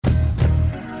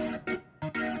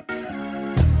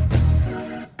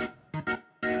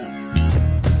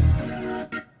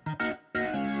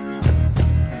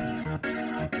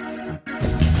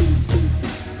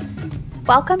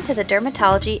Welcome to the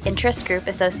Dermatology Interest Group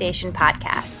Association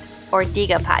podcast, or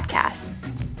DIGA podcast,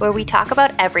 where we talk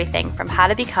about everything from how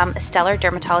to become a stellar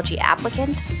dermatology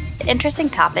applicant to interesting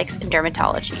topics in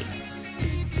dermatology.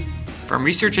 From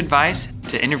research advice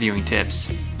to interviewing tips,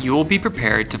 you will be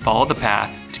prepared to follow the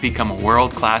path to become a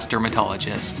world-class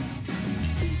dermatologist.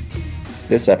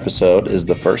 This episode is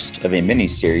the first of a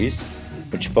mini-series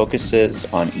which focuses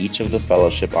on each of the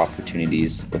fellowship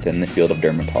opportunities within the field of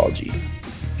dermatology.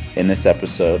 In this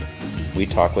episode, we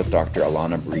talk with Dr.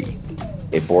 Alanna Bree,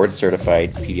 a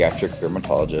board-certified pediatric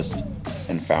dermatologist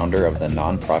and founder of the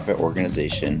nonprofit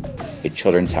organization, A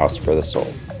Children's House for the Soul.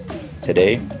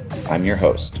 Today, I'm your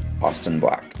host, Austin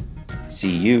Black.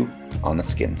 See you on the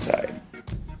skin side.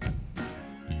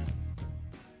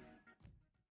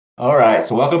 All right,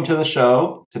 so welcome to the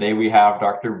show. Today we have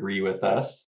Dr. Bree with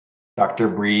us. Dr.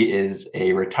 Bree is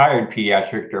a retired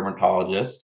pediatric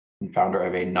dermatologist and founder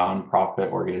of a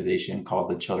nonprofit organization called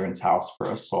the Children's House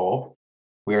for a Soul.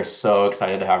 We are so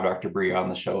excited to have Dr. Bree on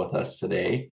the show with us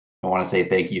today. I want to say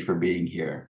thank you for being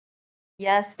here.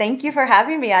 Yes, thank you for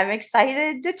having me. I'm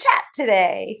excited to chat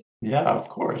today. Yeah, of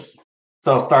course.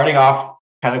 So starting off,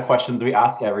 kind of questions we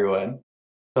ask everyone.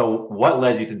 So what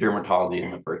led you to dermatology in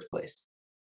the first place?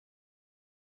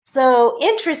 So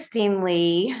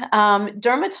interestingly,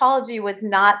 dermatology was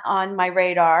not on my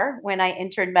radar when I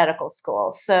entered medical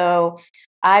school. So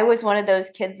I was one of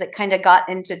those kids that kind of got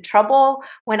into trouble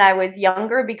when I was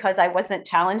younger because I wasn't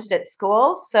challenged at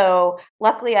school. So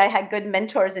luckily I had good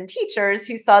mentors and teachers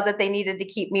who saw that they needed to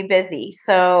keep me busy.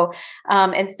 So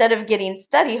instead of getting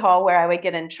study hall where I would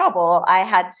get in trouble, I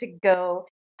had to go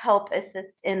help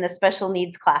assist in the special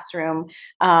needs classroom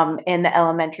in the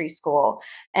elementary school.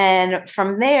 And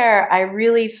from there, I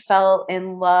really fell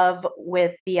in love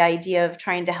with the idea of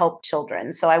trying to help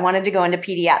children. So I wanted to go into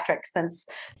pediatrics since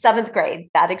 7th grade,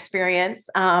 that experience.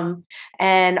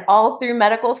 And all through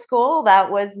medical school, that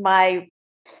was my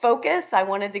focus. I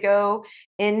wanted to go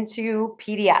into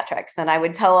pediatrics. And I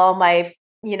would tell all my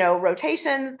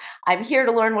rotations, I'm here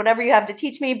to learn whatever you have to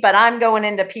teach me, but I'm going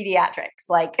into pediatrics.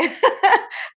 Like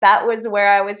that was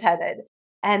where I was headed.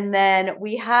 And then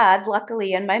we had,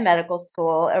 luckily in my medical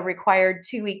school, a required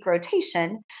 2-week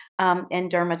rotation in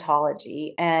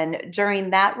dermatology. And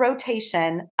during that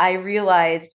rotation, I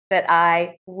realized that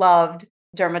I loved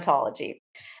dermatology.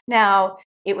 Now,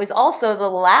 it was also the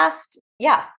last,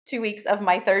 2 weeks of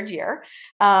my third year.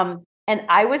 And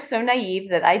I was so naive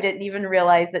that I didn't even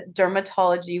realize that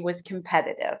dermatology was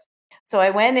competitive. So I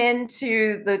went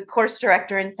into the course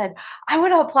director and said, I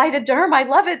want to apply to derm. I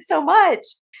love it so much.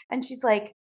 And she's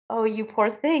like, oh, you poor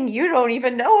thing. You don't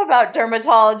even know about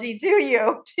dermatology, do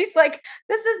you? She's like,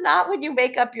 this is not when you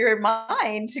make up your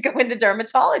mind to go into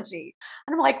dermatology.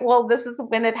 And I'm like, well, this is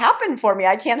when it happened for me.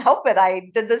 I can't help it. I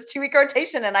did this 2-week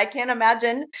rotation and I can't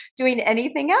imagine doing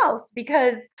anything else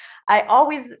because I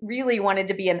always really wanted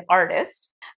to be an artist.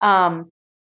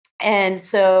 And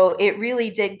so it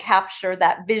really did capture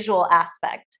that visual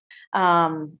aspect.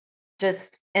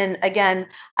 And again,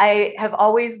 I have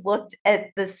always looked at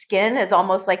the skin as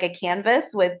almost like a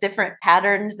canvas with different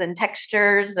patterns and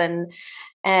textures.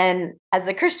 And as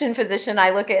a Christian physician,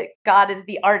 I look at God as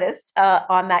the artist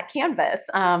on that canvas.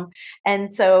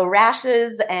 And so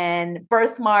rashes and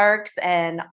birthmarks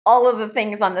and all of the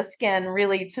things on the skin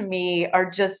really, to me, are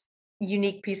just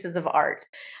unique pieces of art.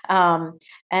 And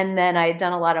then I had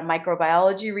done a lot of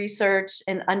microbiology research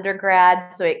in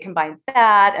undergrad. So it combines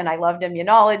that. And I loved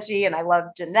immunology and I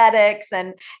loved genetics.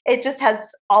 And it just has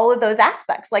all of those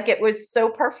aspects. Like it was so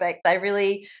perfect. I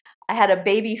had a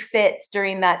baby fit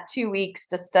during that 2 weeks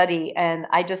to study and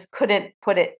I just couldn't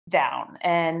put it down.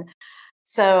 And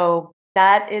so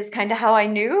that is kind of how I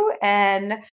knew.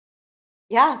 And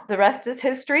the rest is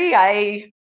history.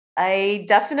 I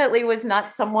definitely was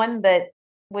not someone that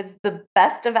was the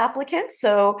best of applicants.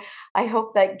 So I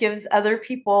hope that gives other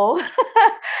people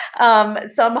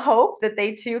some hope that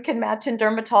they too can match in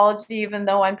dermatology, even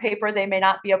though on paper they may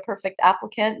not be a perfect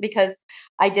applicant, because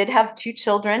I did have 2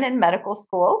 children in medical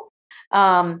school.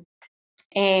 And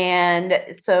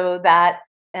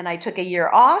I took a year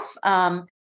off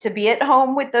to be at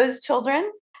home with those children.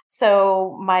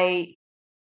 So my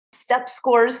step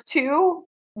scores too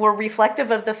were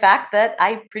reflective of the fact that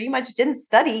I pretty much didn't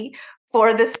study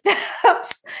for the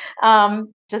steps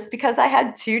just because I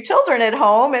had 2 children at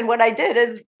home. And what I did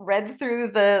is read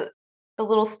through the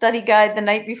little study guide the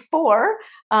night before.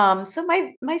 So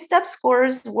my step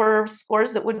scores were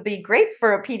scores that would be great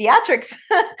for a pediatrics,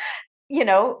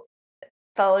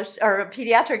 fellowship or a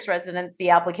pediatrics residency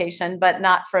application, but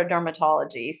not for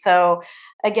dermatology. So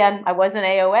again, I wasn't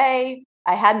AOA.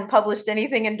 I hadn't published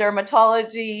anything in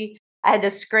dermatology. I had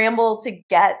to scramble to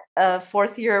get a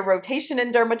 4th-year rotation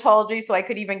in dermatology so I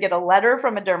could even get a letter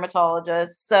from a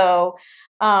dermatologist. So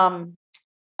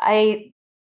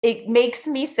it makes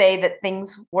me say that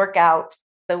things work out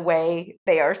the way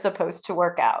they are supposed to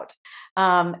work out.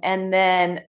 And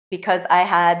then because I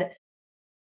had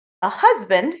a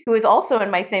husband who was also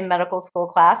in my same medical school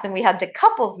class and we had to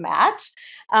couples match,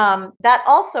 that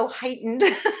also heightened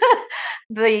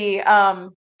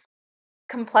the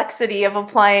complexity of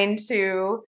applying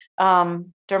to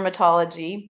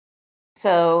dermatology.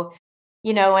 So,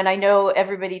 and I know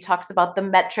everybody talks about the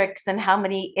metrics and how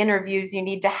many interviews you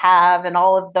need to have and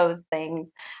all of those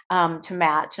things to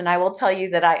match. And I will tell you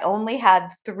that I only had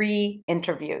 3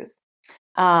 interviews.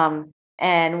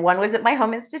 And one was at my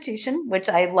home institution, which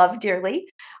I love dearly.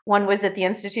 One was at the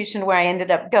institution where I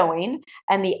ended up going.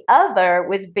 And the other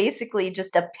was basically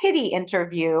just a pity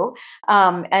interview.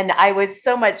 And I was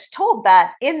so much told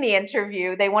that in the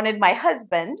interview, they wanted my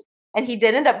husband. And he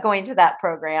did end up going to that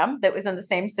program that was in the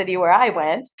same city where I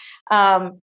went.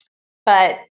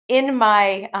 But in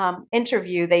my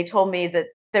interview, they told me that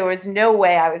there was no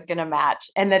way I was going to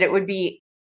match and that it would be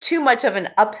too much of an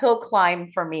uphill climb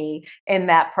for me in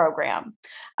that program.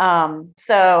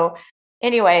 So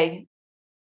anyway,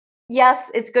 yes,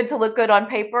 it's good to look good on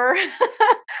paper,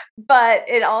 but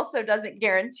it also doesn't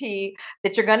guarantee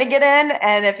that you're going to get in.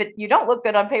 And if you don't look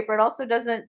good on paper, it also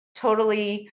doesn't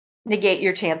totally negate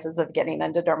your chances of getting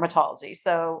into dermatology.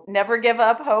 So never give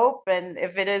up hope. And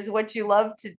if it is what you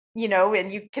love to,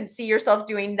 and you can see yourself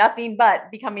doing nothing but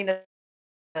becoming a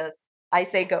nurse, I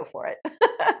say go for it.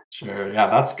 Sure. Yeah,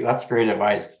 that's great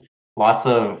advice. Lots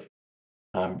of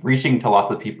reaching to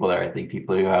lots of people there. I think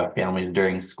people who have families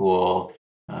during school,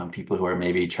 people who are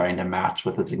maybe trying to match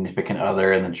with a significant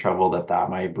other and the trouble that that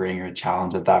might bring or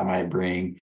challenge that that might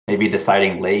bring, maybe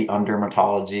deciding late on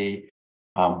dermatology.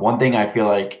 One thing I feel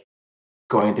like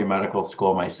going through medical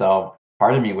school myself,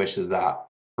 part of me wishes that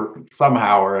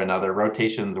somehow or another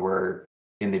rotations were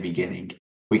in the beginning.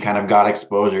 We kind of got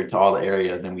exposure to all the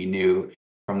areas and we knew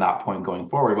from that point going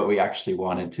forward what we actually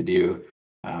wanted to do.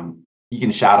 You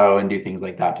can shadow and do things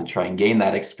like that to try and gain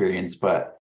that experience,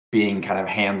 but being kind of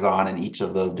hands-on in each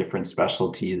of those different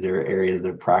specialties or areas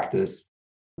of practice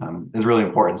is really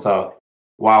important. So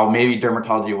while maybe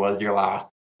dermatology was your last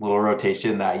little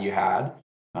rotation that you had,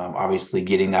 obviously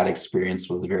getting that experience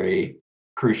was very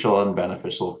crucial and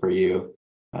beneficial for you.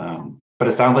 But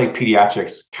it sounds like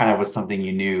pediatrics kind of was something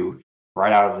you knew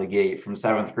right out of the gate from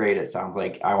 7th grade. It sounds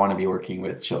like I want to be working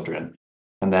with children,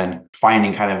 and then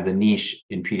finding kind of the niche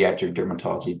in pediatric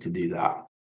dermatology to do that.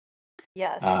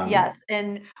 Yes, yes.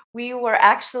 And we were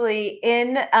actually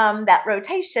in that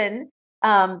rotation.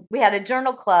 We had a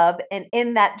journal club, and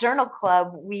in that journal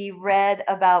club, we read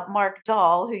about Mark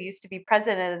Dahl, who used to be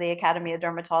president of the Academy of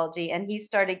Dermatology, and he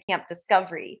started Camp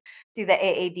Discovery through the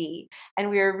AAD.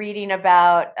 And we were reading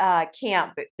about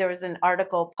camp. There was an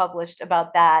article published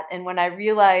about that. And when I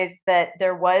realized that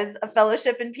there was a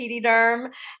fellowship in PD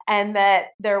Derm and that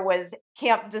there was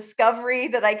Camp Discovery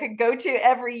that I could go to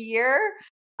every year,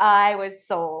 I was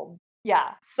sold.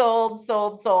 Yeah, sold,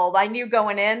 sold, sold. I knew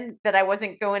going in that I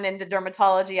wasn't going into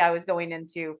dermatology. I was going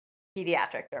into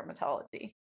pediatric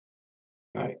dermatology.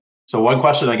 Right. So one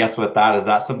question, I guess, with that, is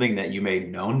that something that you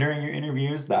made known during your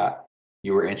interviews that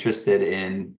you were interested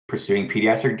in pursuing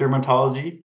pediatric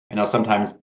dermatology? I know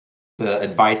sometimes the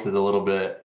advice is a little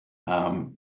bit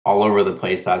all over the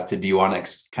place as to do you want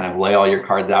to kind of lay all your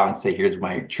cards out and say, here's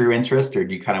my true interest, or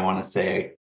do you kind of want to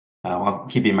say, I'm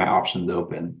keeping my options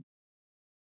open?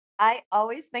 I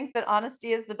always think that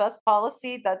honesty is the best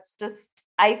policy. That's just,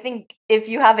 I think if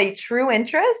you have a true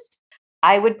interest,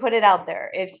 I would put it out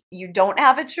there. If you don't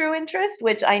have a true interest,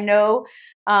 which I know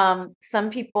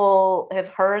some people have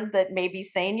heard that maybe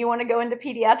saying you want to go into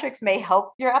pediatrics may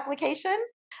help your application,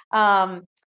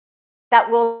 that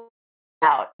will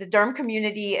out. The derm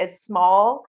community is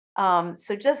small.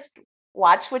 So just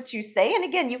watch what you say. And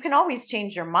again, you can always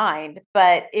change your mind.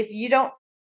 But if you don't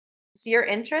sincere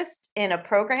interest in a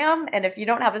program, and if you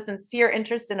don't have a sincere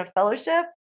interest in a fellowship,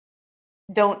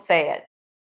 don't say it.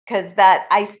 Because that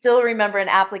I still remember an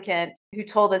applicant who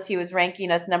told us he was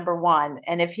ranking us number 1.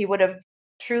 And if he would have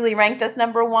truly ranked us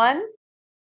number 1,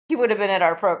 he would have been at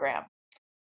our program.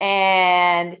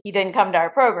 And he didn't come to our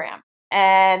program.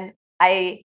 And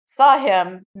I saw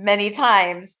him many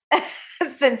times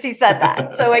since he said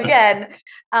that. So again,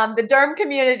 the derm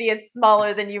community is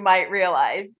smaller than you might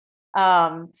realize.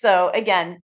 So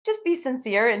again, just be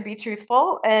sincere and be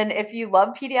truthful. And if you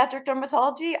love pediatric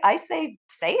dermatology, I say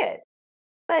it.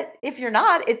 But if you're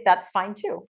not, that's fine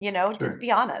too. Sure. Just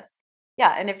be honest.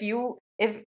 Yeah. And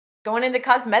if going into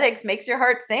cosmetics makes your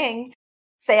heart sing,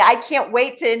 say, I can't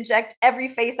wait to inject every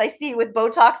face I see with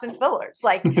Botox and fillers.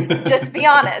 Like, just be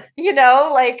honest,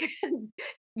 like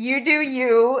you do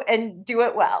you and do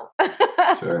it well.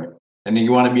 Sure. And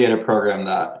you want to be at a program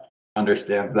that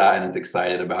understands that and is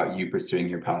excited about you pursuing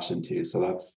your passion too. So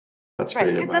that's Right.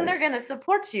 great Because then they're advice. going to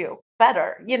support you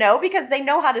better, because they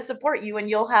know how to support you, and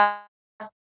you'll have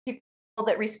people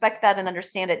that respect that and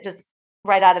understand it just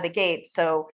right out of the gate.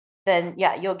 So then,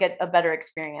 yeah, you'll get a better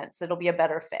experience. It'll be a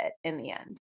better fit in the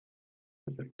end.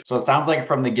 So it sounds like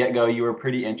from the get-go, you were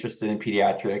pretty interested in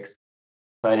pediatrics.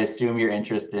 So I'd assume your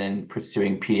interest in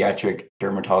pursuing pediatric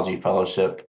dermatology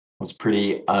fellowship was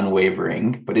pretty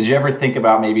unwavering. But did you ever think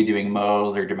about maybe doing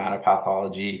Mohs or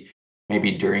dermatopathology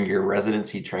maybe during your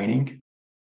residency training?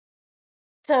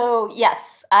 So,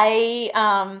 yes,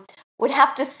 I would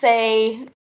have to say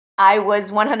I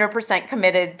was 100%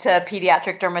 committed to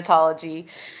pediatric dermatology.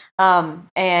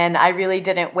 And I really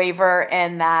didn't waver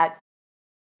in that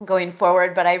going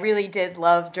forward, but I really did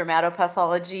love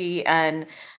dermatopathology. And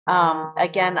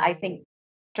again, I think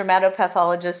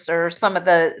dermatopathologists are some of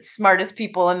the smartest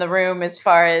people in the room as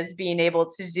far as being able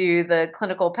to do the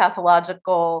clinical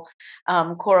pathological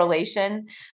correlation.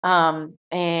 And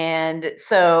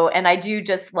I do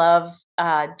just love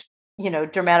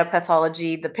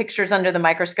dermatopathology, the pictures under the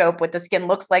microscope, what the skin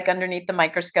looks like underneath the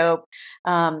microscope.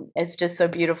 It's just so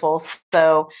beautiful.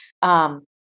 So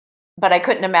but I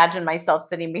couldn't imagine myself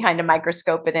sitting behind a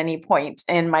microscope at any point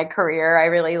in my career. I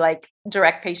really like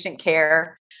direct patient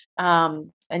care,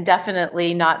 and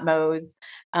definitely not Mohs,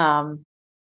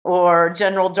 or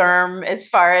general derm, as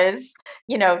far as,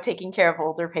 taking care of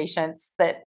older patients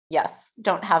that, yes,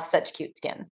 don't have such cute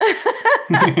skin.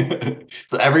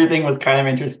 So everything was kind of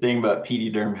interesting, but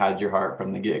PD Derm had your heart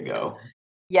from the get-go.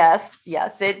 Yes,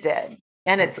 it did.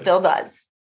 And it still Perfect.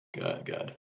 does.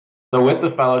 Good. So with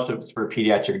the fellowships for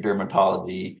pediatric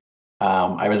dermatology,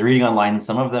 I was reading online,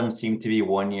 some of them seem to be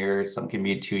 1 year, some can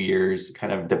be 2 years,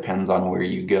 kind of depends on where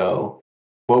you go.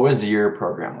 What was your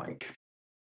program like?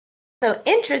 So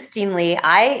interestingly,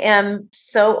 I am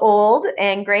so old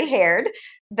and gray haired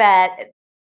that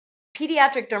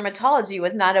pediatric dermatology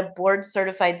was not a board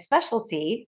certified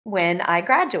specialty when I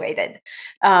graduated.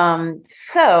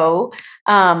 So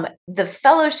the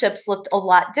fellowships looked a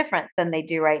lot different than they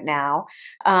do right now.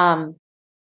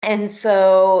 And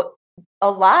so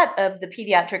a lot of the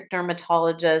pediatric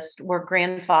dermatologists were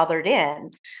grandfathered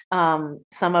in.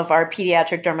 Some of our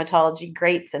pediatric dermatology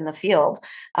greats in the field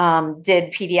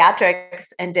did pediatrics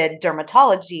and did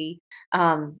dermatology,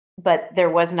 but there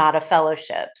was not a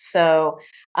fellowship. So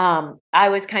I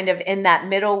was kind of in that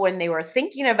middle when they were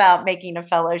thinking about making a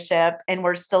fellowship, and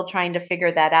we're still trying to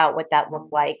figure that out, what that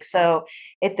looked like. So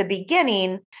at the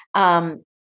beginning, pediatric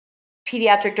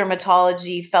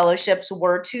dermatology fellowships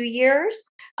were 2 years.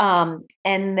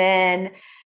 And then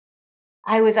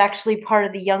I was actually part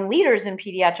of the young leaders in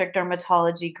pediatric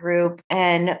dermatology group,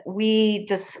 and we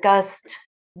discussed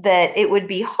that it would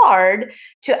be hard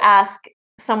to ask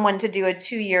someone to do a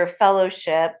 2-year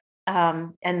fellowship,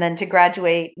 and then to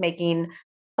graduate making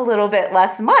a little bit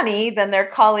less money than their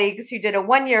colleagues who did a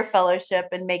 1-year fellowship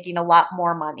and making a lot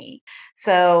more money.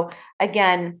 So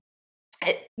again,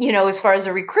 as far as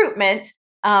a recruitment,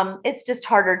 it's just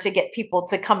harder to get people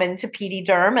to come into PD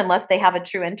Derm unless they have a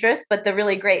true interest. But the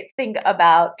really great thing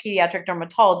about pediatric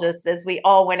dermatologists is we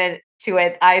all went into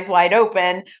it eyes wide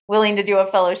open, willing to do a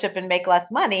fellowship and make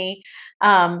less money,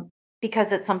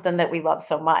 because it's something that we love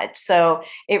so much. So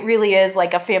it really is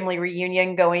like a family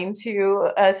reunion going to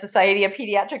a Society of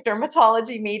Pediatric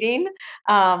Dermatology meeting,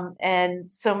 and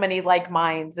so many like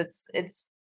minds.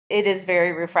 It is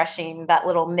very refreshing, that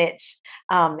little niche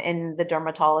in the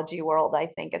dermatology world. I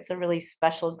think it's a really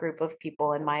special group of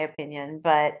people, in my opinion.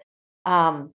 But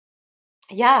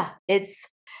yeah, it's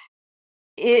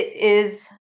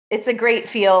a great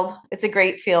field. It's a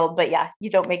great field, but yeah, you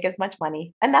don't make as much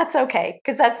money, and that's okay,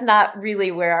 because that's not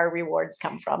really where our rewards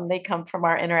come from. They come from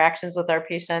our interactions with our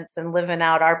patients and living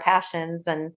out our passions,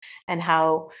 and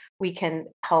how we can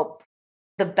help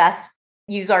the best,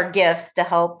 use our gifts to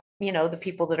help the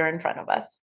people that are in front of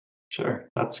us. Sure,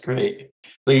 that's great.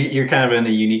 So you're kind of in a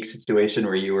unique situation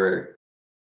where you were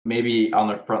maybe on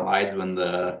the front lines when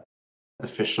the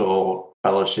official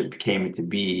fellowship came to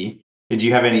be. Did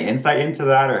you have any insight into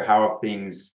that, or how have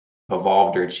things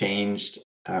evolved or changed,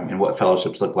 and what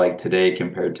fellowships look like today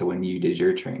compared to when you did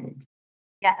your training?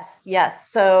 Yes.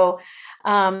 So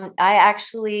I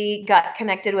actually got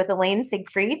connected with Elaine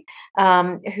Siegfried,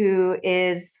 who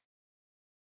is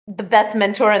the best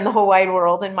mentor in the whole wide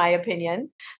world, in my opinion.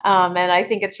 And I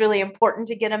think it's really important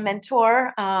to get a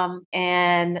mentor.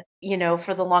 And,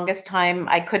 for the longest time,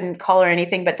 I couldn't call her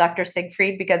anything but Dr.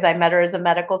 Siegfried because I met her as a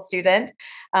medical student.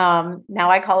 Now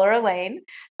I call her Elaine.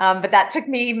 But that took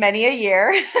me many a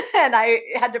year. And I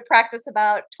had to practice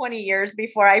about 20 years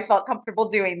before I felt comfortable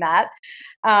doing that.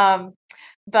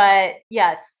 But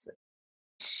yes,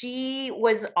 she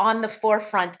was on the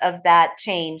forefront of that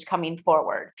change coming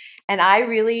forward. And I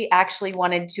really actually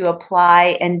wanted to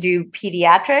apply and do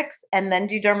pediatrics and then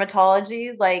do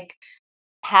dermatology, like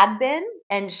had been.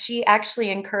 And she actually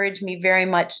encouraged me very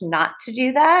much not to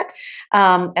do that,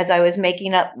 as I was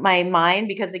making up my mind,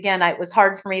 because again, it was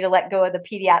hard for me to let go of the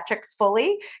pediatrics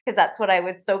fully because that's what I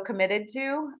was so committed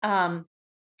to.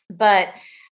 But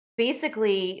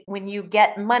basically, when you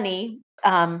get money,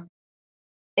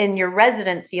 in your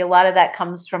residency, a lot of that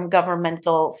comes from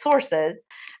governmental sources,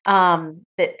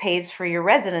 that pays for your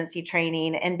residency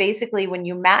training. And basically, when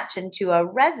you match into a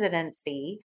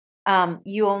residency,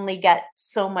 you only get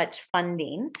so much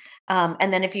funding.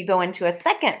 And then if you go into a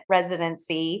second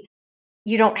residency,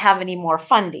 you don't have any more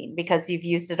funding because you've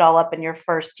used it all up in your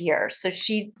first year. So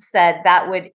she said that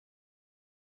would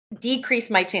decrease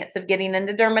my chance of getting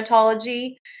into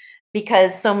dermatology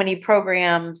because so many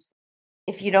programs,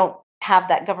 if you don't have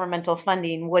that governmental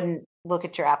funding, wouldn't look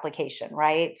at your application,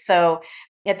 right? So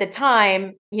at the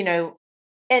time,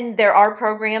 and there are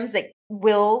programs that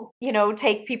will,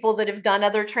 take people that have done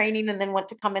other training and then want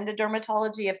to come into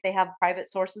dermatology if they have private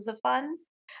sources of funds.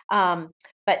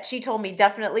 But she told me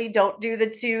definitely don't do the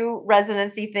two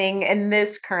residency thing in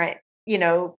this current,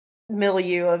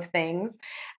 milieu of things.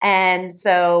 And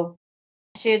so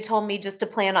she had told me just to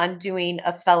plan on doing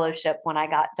a fellowship when I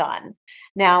got done.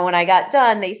 Now, when I got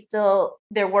done,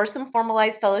 there were some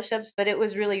formalized fellowships, but it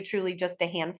was really truly just a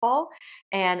handful.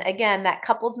 And again, that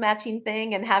couples matching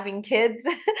thing and having kids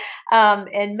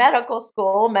in medical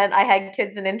school meant I had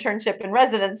kids in internship and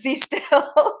residency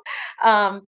still.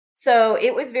 So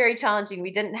it was very challenging.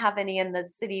 We didn't have any in the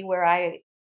city where I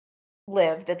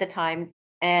lived at the time.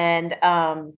 And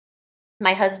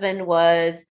my husband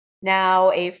was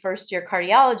now a first year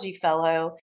cardiology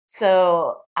fellow.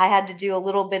 So I had to do a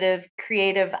little bit of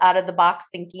creative out of the box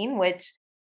thinking, which,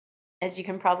 as you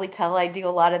can probably tell, I do a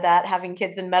lot of that, having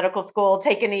kids in medical school,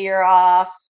 taking a year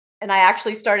off. And I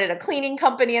actually started a cleaning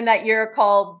company in that year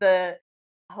called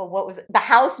what was it? The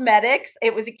House Medics.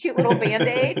 It was a cute little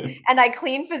Band-Aid. And I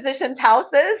cleaned physicians'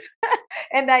 houses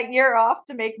in that year off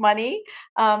to make money,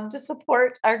 to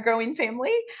support our growing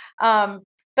family.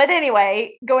 But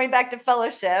anyway, going back to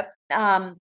fellowship,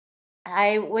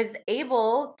 I was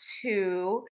able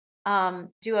to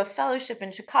do a fellowship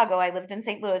in Chicago. I lived in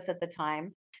St. Louis at the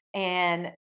time,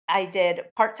 and I did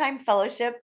part-time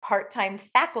fellowship, part-time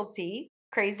faculty,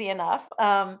 crazy enough.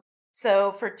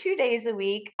 So for 2 days a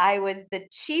week, I was the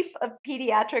chief of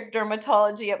pediatric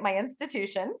dermatology at my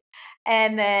institution.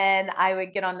 And then I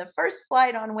would get on the first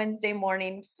flight on Wednesday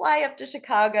morning, fly up to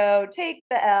Chicago, take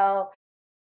the L,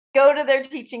 go to their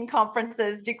teaching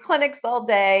conferences, do clinics all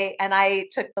day. And I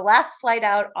took the last flight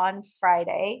out on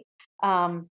Friday,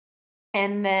 and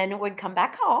then would come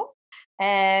back home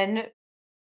and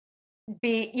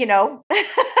be,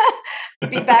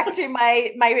 be back to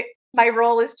my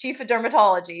role as chief of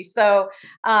dermatology. So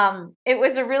it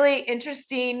was a really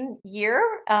interesting year.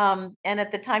 And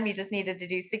at the time, you just needed to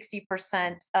do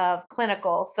 60% of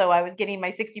clinical. So I was getting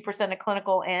my 60% of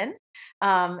clinical in,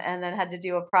 and then had to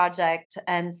do a project.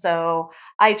 And so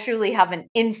I truly have an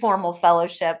informal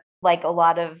fellowship, like a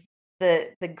lot of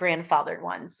the grandfathered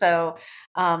ones. So,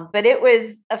 but it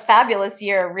was a fabulous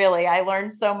year, really. I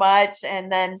learned so much. And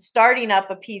then starting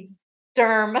up a peds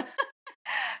derm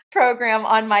program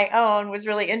on my own was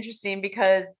really interesting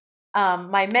because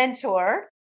my mentor,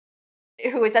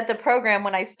 who was at the program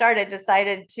when I started,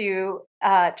 decided to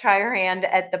try her hand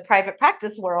at the private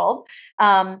practice world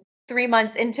 3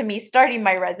 months into me starting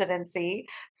my residency.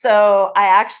 So I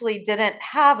actually didn't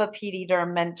have a PD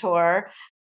derm mentor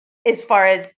as far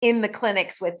as in the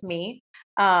clinics with me.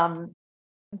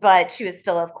 But she was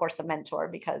still, of course, a mentor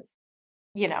because,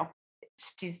 you know,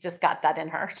 she's just got that in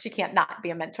her. She can't not be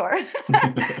a mentor.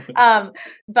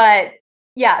 But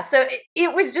yeah, so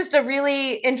it was just a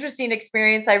really interesting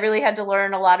experience. I really had to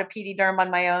learn a lot of PD derm on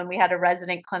my own. We had a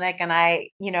resident clinic and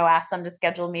I, asked them to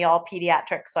schedule me all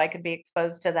pediatrics so I could be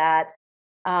exposed to that.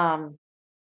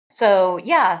 So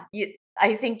yeah,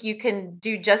 I think you can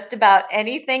do just about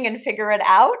anything and figure it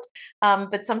out.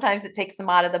 But sometimes it takes some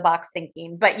out of the box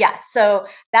thinking. But yes, so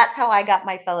that's how I got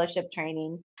my fellowship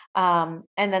training. And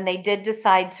then they did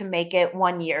decide to make it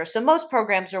 1 year. So most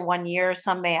programs are 1 year.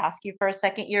 Some may ask you for a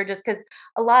second year just because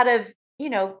a lot of,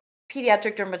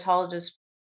 pediatric dermatologists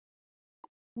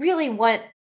really want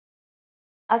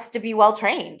us to be well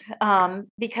trained,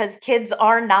 because kids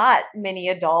are not mini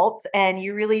adults, and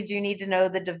you really do need to know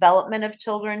the development of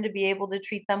children to be able to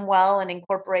treat them well and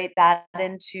incorporate that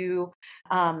into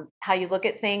how you look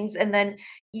at things. And then,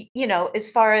 as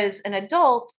far as an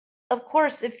adult, of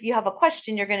course, if you have a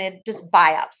question, you're going to just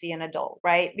biopsy an adult,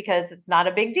 right? Because it's not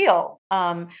a big deal.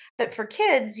 But for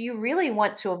kids, you really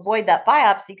want to avoid that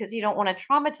biopsy because you don't want to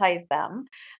traumatize them.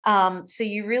 So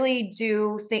you really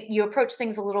do think you approach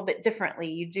things a little bit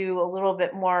differently. You do a little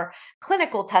bit more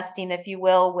clinical testing, if you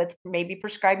will, with maybe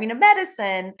prescribing a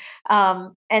medicine.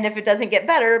 And if it doesn't get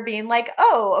better, being like,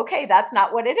 oh, okay, that's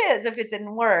not what it is if it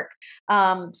didn't work.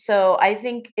 So I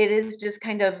think it is just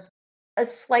kind of a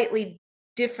slightly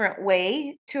different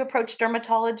way to approach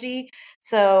dermatology.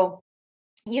 So,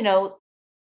 you know,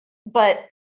 but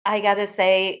I gotta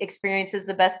say, experience is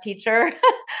the best teacher.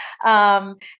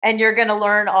 And you're gonna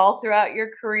learn all throughout your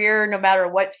career, no matter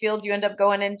what field you end up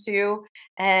going into.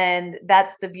 And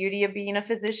that's the beauty of being a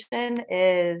physician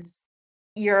is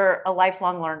you're a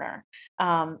lifelong learner.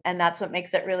 And that's what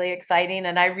makes it really exciting.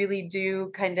 And I really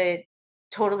do kind of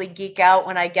totally geek out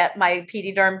when I get my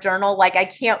PD Derm journal. Like I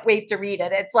can't wait to read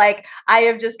it. It's like I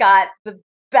have just got the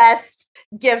best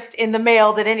gift in the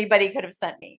mail that anybody could have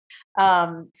sent me.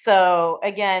 So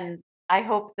again, I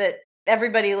hope that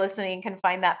everybody listening can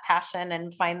find that passion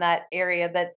and find that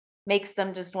area that makes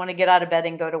them just want to get out of bed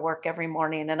and go to work every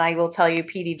morning. And I will tell you,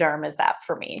 PD Derm is that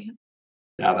for me.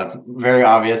 Yeah, that's very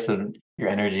obvious, and your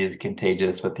energy is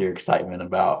contagious with your excitement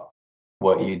about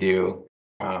what you do.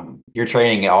 Your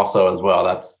training also as well.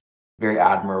 That's very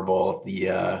admirable.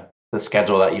 The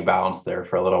schedule that you balanced there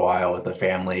for a little while with the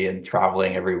family and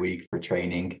traveling every week for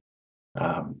training.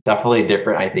 Definitely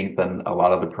different, I think, than a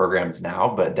lot of the programs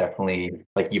now, but definitely,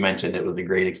 like you mentioned, it was a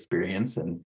great experience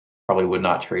and probably would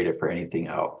not trade it for anything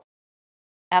else.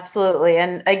 Absolutely.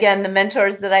 And again, the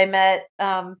mentors that I met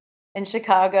in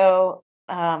Chicago,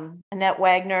 Annette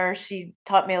Wagner, she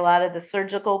taught me a lot of the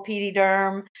surgical PD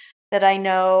derm that I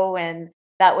know. And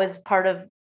that was part of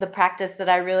the practice that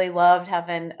I really loved,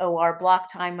 having OR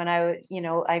block time when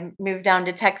I moved down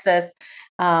to Texas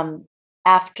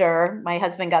after my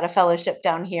husband got a fellowship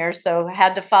down here. So I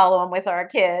had to follow him with our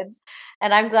kids.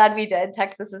 And I'm glad we did.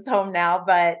 Texas is home now.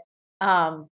 But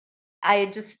I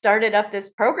had just started up this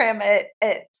program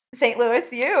at St.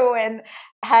 Louis U and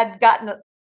had gotten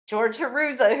George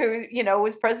Haruza, who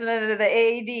was president of the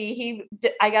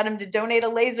AAD. I got him to donate a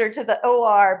laser to the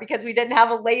OR because we didn't have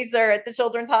a laser at the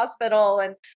Children's Hospital,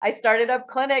 and I started up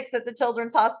clinics at the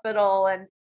Children's Hospital, and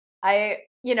I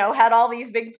had all these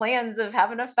big plans of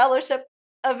having a fellowship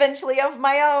eventually of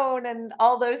my own and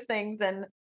all those things. And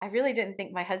I really didn't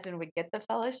think my husband would get the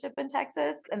fellowship in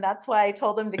Texas. And that's why I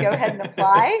told him to go ahead and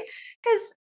apply. Because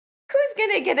who's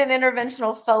going to get an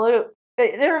interventional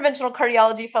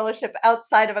cardiology fellowship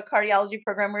outside of a cardiology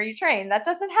program where you train? That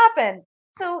doesn't happen.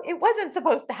 So it wasn't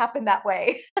supposed to happen that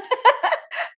way.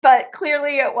 But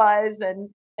clearly it was.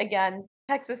 And again,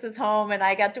 Texas is home, and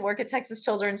I got to work at Texas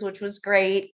Children's, which was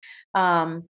great.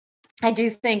 I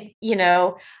do think,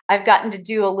 I've gotten to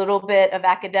do a little bit of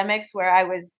academics where I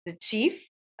was the chief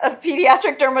of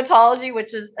pediatric dermatology,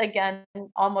 which is, again,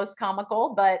 almost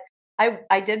comical, but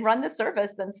I did run the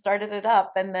service and started it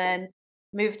up, and then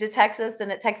moved to Texas.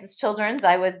 And at Texas Children's,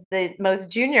 I was the most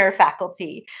junior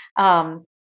faculty.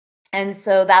 And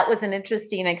so that was an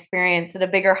interesting experience at a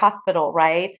bigger hospital,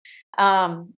 right?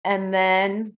 And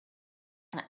then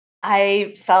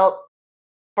I felt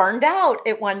burned out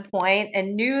at one point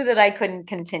and knew that I couldn't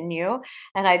continue,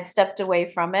 and I'd stepped away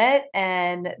from it,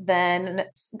 and then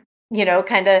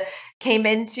kind of came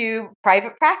into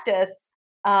private practice.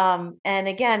 And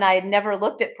again, I had never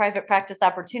looked at private practice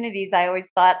opportunities. I always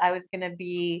thought I was going to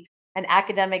be an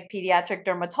academic pediatric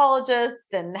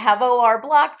dermatologist and have OR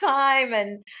block time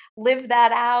and live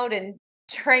that out and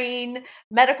train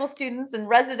medical students and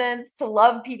residents to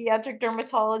love pediatric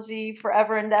dermatology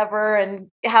forever and ever, and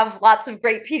have lots of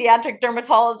great pediatric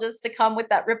dermatologists to come with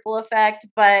that ripple effect.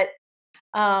 But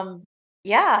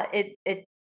yeah, it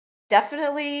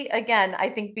definitely, again, I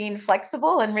think being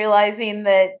flexible and realizing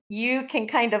that you can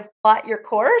kind of plot your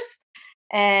course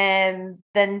and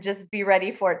then just be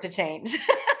ready for it to change.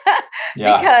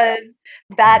 Yeah. Because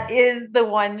that is the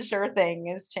one sure thing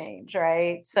is change,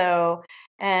 right? So,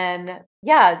 and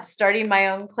yeah, starting my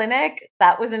own clinic,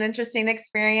 that was an interesting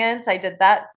experience. I did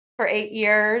that for 8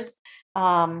 years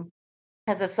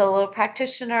as a solo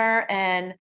practitioner,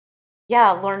 and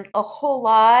yeah, learned a whole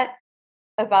lot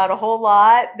about a whole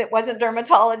lot that wasn't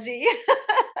dermatology.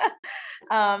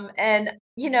 And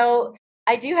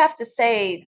I do have to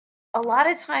say, a lot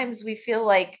of times we feel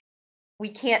like we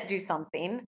can't do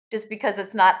something just because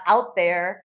it's not out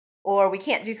there, or we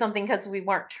can't do something because we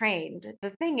weren't trained. The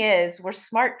thing is, we're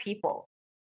smart people.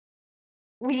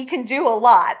 We can do a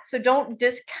lot. So don't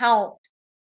discount,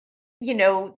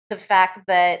 the fact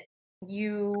that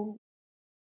you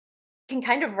can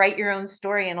kind of write your own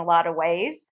story in a lot of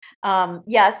ways.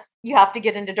 Yes, you have to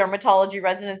get into dermatology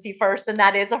residency first, and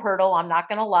that is a hurdle. I'm not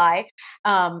going to lie.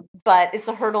 But it's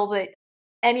a hurdle that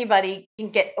anybody can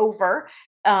get over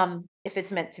if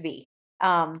it's meant to be.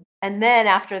 And then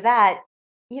after that,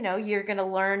 you're going to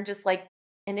learn just like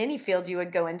in any field you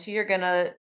would go into, you're going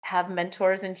to have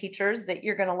mentors and teachers that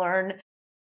you're going to learn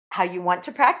how you want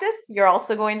to practice. You're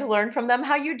also going to learn from them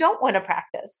how you don't want to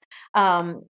practice.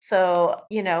 So,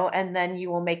 and then you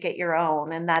will make it your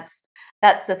own. And that's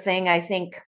the thing. I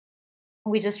think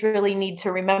we just really need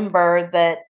to remember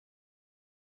that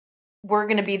we're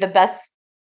going to be the best,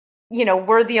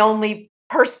 we're the only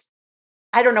person.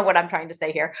 I don't know what I'm trying to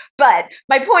say here, but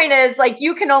my point is like,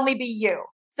 you can only be you.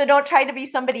 So don't try to be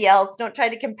somebody else. Don't try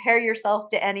to compare yourself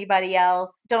to anybody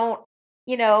else. Don't,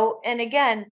 and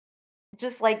again,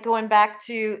 just like going back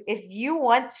to, if you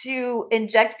want to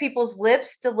inject people's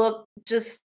lips to look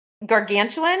just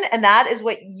gargantuan and that is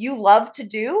what you love to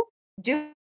do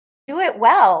it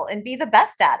well and be the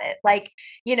best at it. Like,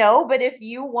 but if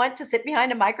you want to sit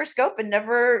behind a microscope and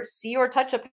never see or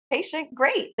touch a patient,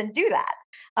 great, then do that.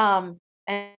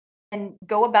 And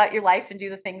go about your life and do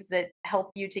the things that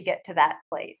help you to get to that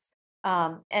place.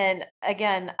 And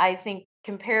again, I think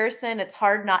comparison, it's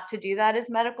hard not to do that as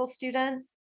medical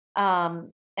students. And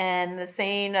the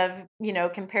saying of,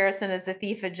 comparison is the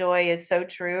thief of joy is so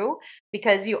true,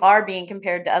 because you are being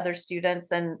compared to other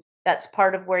students, and that's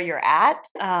part of where you're at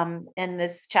in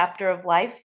this chapter of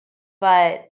life.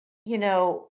 But,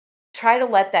 try to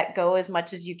let that go as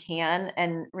much as you can,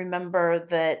 and remember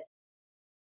that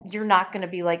you're not going to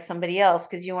be like somebody else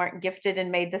because you aren't gifted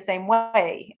and made the same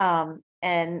way.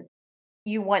 And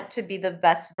you want to be the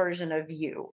best version of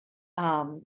you.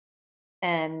 Um,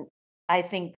 and I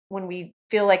think when we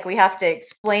feel like we have to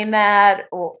explain that,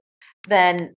 or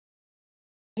then,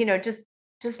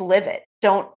 just live it.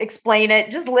 Don't explain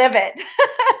it, just live it.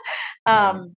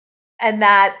 um, and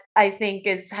that, I think,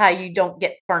 is how you don't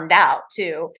get burned out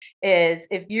too, is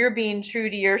if you're being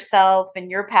true to yourself and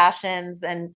your passions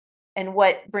and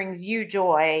what brings you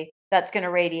joy, that's going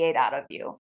to radiate out of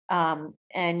you.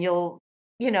 And you'll,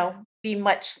 be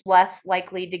much less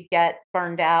likely to get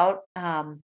burned out.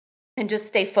 And just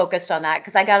stay focused on that,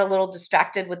 because I got a little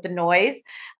distracted with the noise.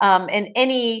 And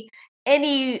any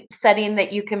setting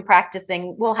that you can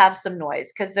practicing will have some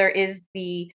noise, because there is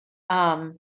the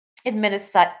um,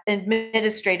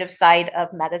 administrative side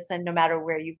of medicine, no matter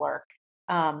where you work.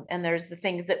 And there's the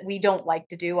things that we don't like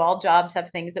to do. All jobs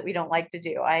have things that we don't like to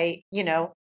do.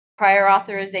 Prior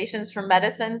authorizations for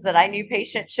medicines that I knew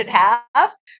patients should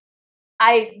have,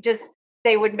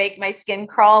 they would make my skin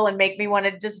crawl and make me want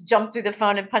to just jump through the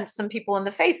phone and punch some people in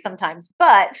the face sometimes.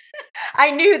 But I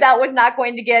knew that was not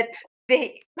going to get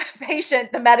the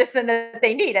patient the medicine that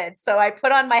they needed. So I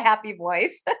put on my happy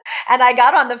voice and I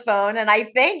got on the phone, and I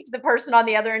thanked the person on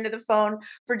the other end of the phone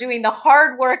for doing the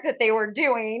hard work that they were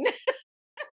doing.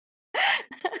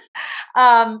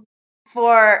 um,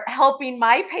 for helping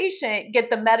my patient get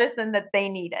the medicine that they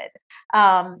needed,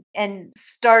 and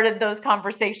started those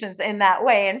conversations in that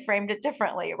way and framed it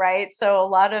differently, right? So a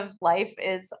lot of life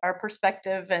is our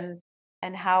perspective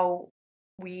and how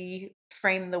we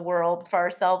frame the world for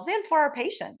ourselves and for our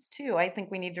patients too. I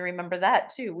think we need to remember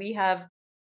that too. We have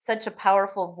such a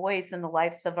powerful voice in the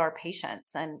lives of our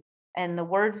patients, and the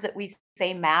words that we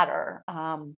say matter.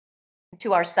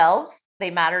 To ourselves.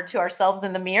 They matter to ourselves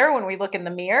in the mirror when we look in the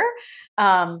mirror.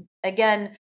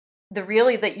 Again, the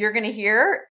really that you're going to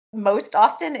hear most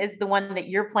often is the one that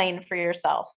you're playing for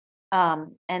yourself.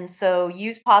 And so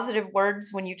use positive words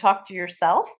when you talk to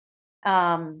yourself.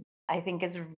 I think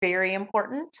is very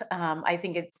important. I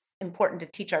think it's important to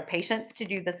teach our patients to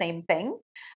do the same thing.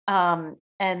 And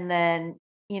then,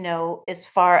 as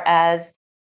far as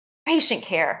patient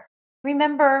care,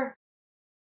 remember,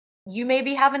 you may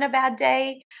be having a bad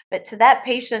day, but to that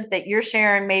patient that you're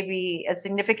sharing maybe a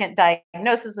significant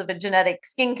diagnosis of a genetic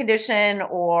skin condition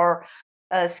or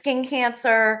a skin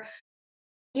cancer,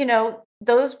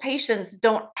 those patients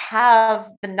don't have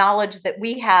the knowledge that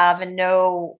we have and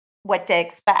know what to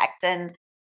expect. And,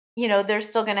 they're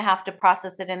still going to have to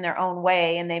process it in their own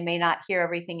way, and they may not hear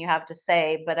everything you have to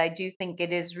say. But I do think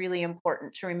it is really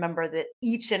important to remember that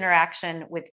each interaction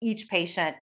with each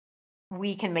patient,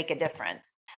 we can make a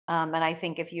difference. And I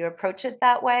think if you approach it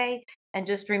that way, and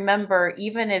just remember,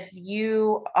 even if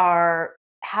you are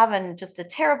having just a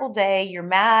terrible day, you're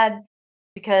mad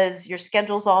because your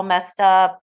schedule's all messed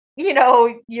up, you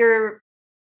were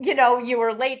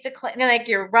late to clinic,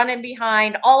 you're running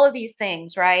behind, all of these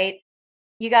things, right?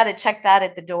 You got to check that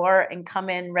at the door and come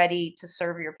in ready to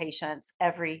serve your patients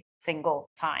every single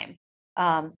time.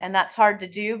 And that's hard to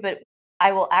do, but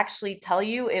I will actually tell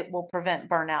you it will prevent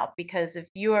burnout, because if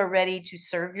you are ready to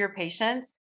serve your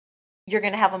patients, you're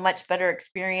going to have a much better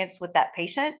experience with that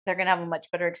patient. They're going to have a much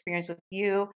better experience with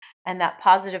you, and that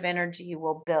positive energy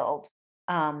will build.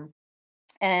 Um,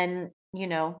 and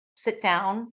sit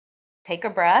down, take a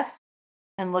breath,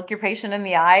 and look your patient in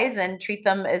the eyes and treat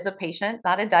them as a patient,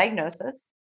 not a diagnosis.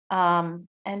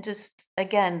 And just,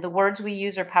 again, the words we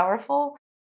use are powerful.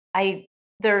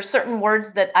 There are certain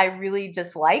words that I really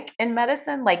dislike in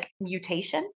medicine, like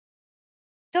mutation.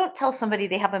 Don't tell somebody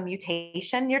they have a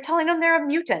mutation. You're telling them they're a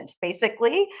mutant,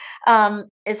 basically,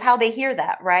 is how they hear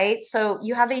that, right? So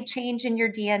you have a change in your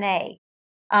DNA.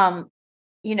 Um,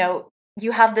 you know,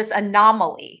 you have this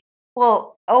anomaly.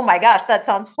 Well, oh my gosh, that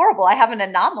sounds horrible. I have an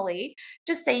anomaly.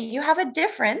 Just say you have a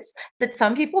difference that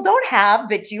some people don't have,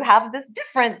 but you have this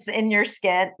difference in your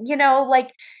skin.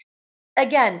 Like,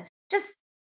 again, just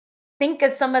think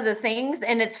of some of the things,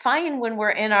 and it's fine when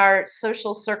we're in our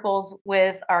social circles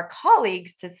with our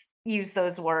colleagues to use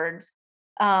those words.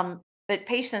 But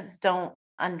patients don't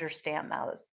understand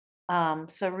those.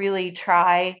 So really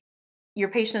try. Your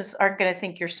patients aren't going to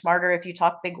think you're smarter if you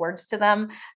talk big words to them.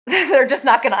 They're just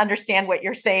not going to understand what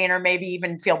you're saying, or maybe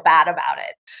even feel bad about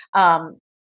it.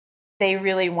 They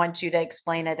really want you to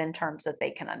explain it in terms that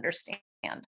they can understand.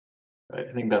 I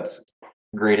think that's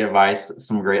great advice,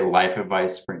 some great life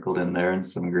advice sprinkled in there, and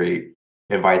some great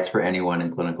advice for anyone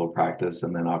in clinical practice.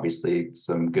 And then obviously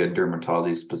some good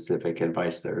dermatology specific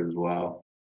advice there as well.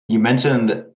 You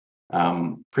mentioned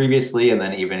previously, and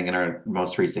then even in our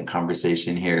most recent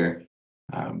conversation here,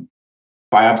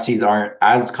 biopsies aren't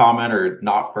as common or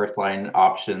not first line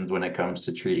options when it comes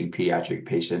to treating pediatric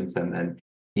patients. And then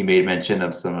you made mention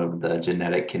of some of the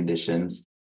genetic conditions.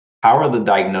 How are the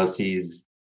diagnoses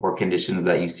or conditions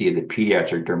that you see as a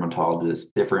pediatric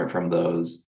dermatologist different from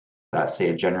those that, say,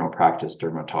 a general practice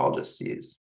dermatologist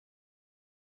sees?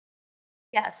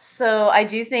 Yes. So I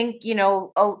do think,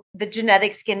 the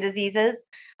genetic skin diseases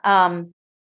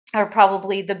are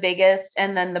probably the biggest,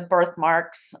 and then the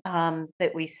birthmarks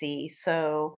that we see.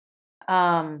 So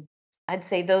um, I'd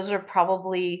say those are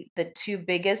probably the two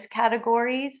biggest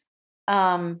categories.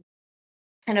 Um,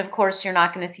 and of course, you're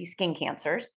not going to see skin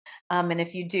cancers. And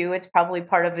if you do, it's probably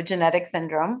part of a genetic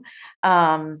syndrome.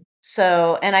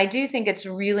 And I do think it's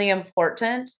really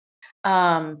important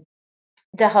um,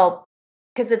 to help,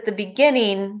 because at the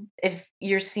beginning, if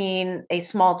you're seeing a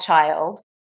small child,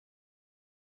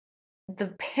 the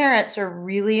parents are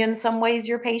really in some ways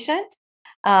your patient,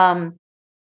 um,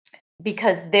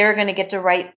 because they're going to get to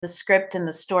write the script and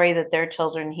the story that their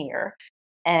children hear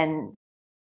and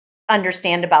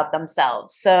understand about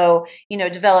themselves. So,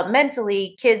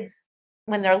 developmentally, kids,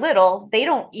 when they're little, they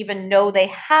don't even know they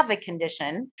have a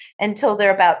condition until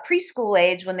they're about preschool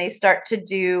age, when they start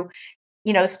to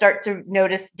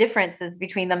notice differences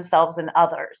between themselves and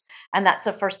others. And that's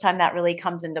the first time that really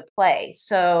comes into play.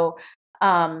 So,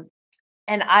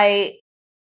 and I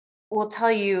will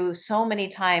tell you, so many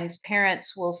times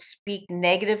parents will speak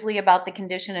negatively about the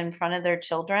condition in front of their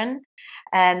children.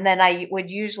 And then I would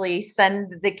usually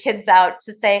send the kids out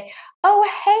to say, "Oh,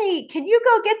 hey, can you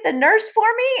go get the nurse for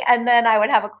me?" And then I would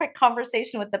have a quick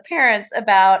conversation with the parents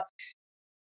about,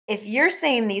 if you're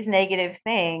saying these negative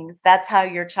things, that's how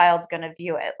your child's going to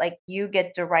view it. Like, you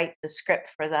get to write the script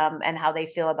for them and how they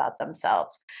feel about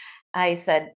themselves. I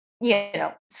said,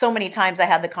 so many times I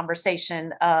had the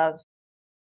conversation of,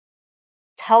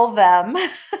 tell them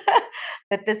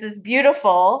that this is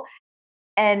beautiful.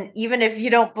 And even if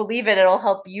you don't believe it, it'll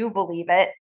help you believe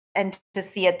it and to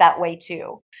see it that way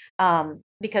too.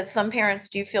 Because some parents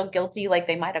do feel guilty, like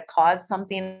they might have caused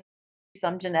something,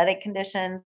 some genetic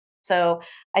condition. So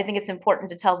I think it's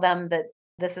important to tell them that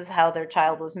this is how their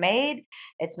child was made.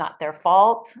 It's not their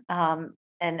fault,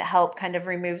 and help kind of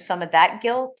remove some of that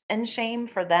guilt and shame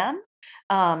for them.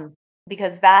 Um,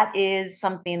 because that is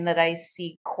something that I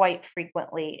see quite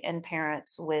frequently in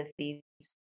parents with these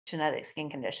genetic skin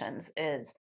conditions.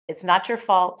 Is it's not your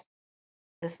fault.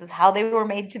 This is how they were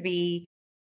made to be.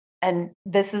 And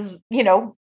this is,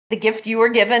 the gift you were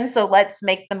given. So let's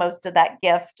make the most of that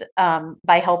gift,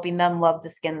 by helping them love the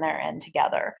skin they're in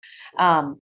together.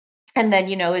 And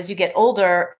then, as you get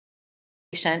older,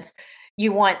 patients,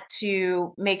 you want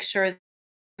to make sure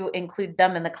to include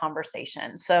them in the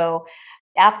conversation. So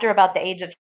after about the age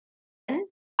of 10,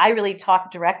 I really talk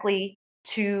directly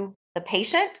to the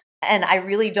patient and I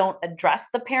really don't address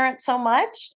the parent so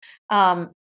much.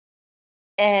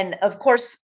 And of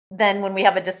course, then when we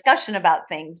have a discussion about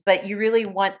things, but you really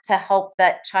want to help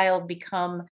that child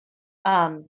become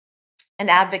um, an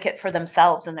advocate for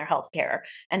themselves and their healthcare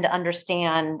and to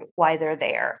understand why they're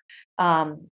there.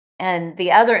 And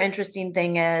the other interesting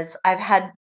thing is I've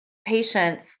had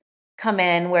patients come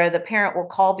in where the parent will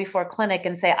call before clinic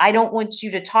and say, I don't want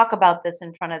you to talk about this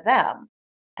in front of them.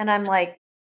 And I'm like,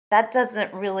 that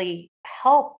doesn't really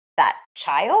help that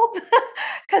child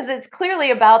because it's clearly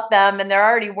about them and they're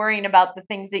already worrying about the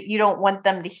things that you don't want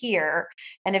them to hear.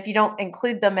 And if you don't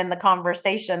include them in the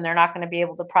conversation, they're not going to be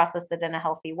able to process it in a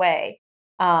healthy way.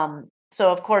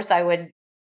 So, of course, I would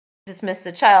dismiss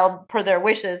the child per their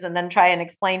wishes and then try and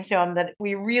explain to them that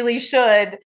we really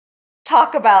should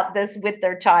talk about this with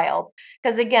their child.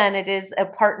 Because again, it is a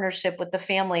partnership with the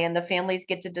family, and the families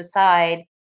get to decide,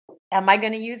 am I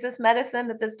going to use this medicine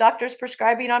that this doctor's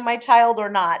prescribing on my child or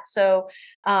not? So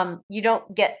you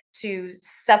don't get to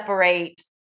separate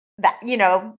that.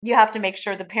 You have to make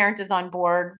sure the parent is on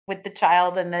board with the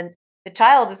child, and then the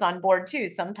child is on board too.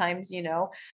 Sometimes,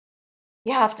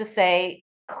 you have to say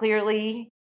clearly,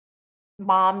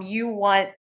 Mom, you want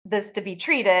this to be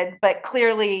treated, but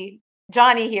clearly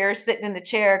Johnny here sitting in the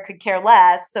chair could care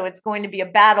less. So it's going to be a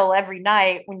battle every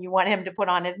night when you want him to put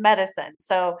on his medicine.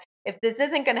 So if this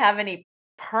isn't going to have any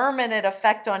permanent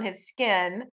effect on his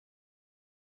skin,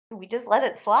 we just let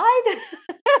it slide.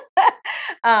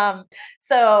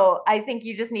 So I think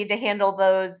you just need to handle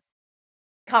those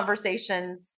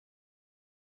conversations,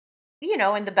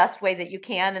 in the best way that you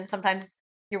can. And sometimes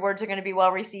your words are going to be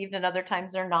well received and other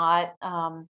times they're not.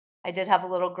 I did have a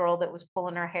little girl that was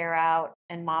pulling her hair out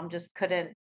and mom just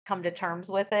couldn't come to terms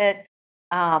with it.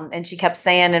 And she kept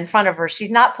saying in front of her, she's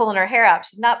not pulling her hair out.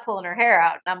 She's not pulling her hair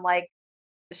out. And I'm like,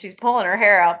 she's pulling her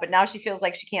hair out, but now she feels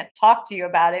like she can't talk to you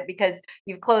about it because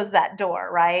you've closed that door.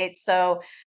 Right. So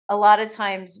a lot of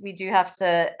times we do have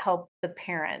to help the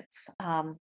parents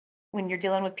when you're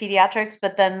dealing with pediatrics.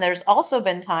 But then there's also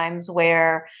been times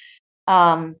where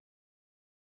um,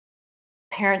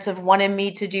 parents have wanted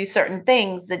me to do certain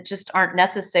things that just aren't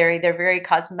necessary. They're very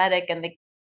cosmetic, and the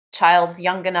child's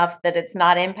young enough that it's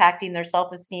not impacting their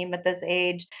self-esteem at this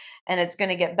age, and it's going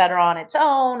to get better on its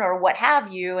own, or what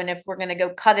have you. And if we're going to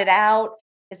go cut it out,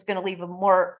 it's going to leave a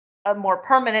more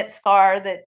permanent scar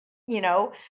that,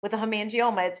 with a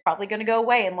hemangioma, it's probably going to go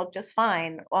away and look just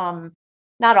fine.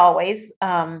 Not always.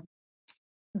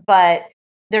 But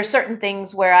there's certain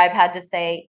things where I've had to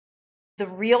say, the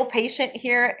real patient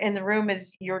here in the room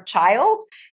is your child.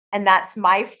 And that's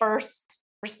my first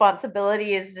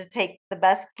responsibility, is to take the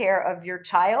best care of your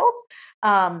child.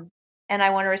 And I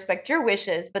want to respect your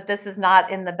wishes, but this is not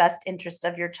in the best interest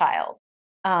of your child.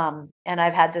 And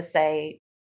I've had to say,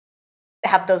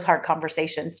 have those hard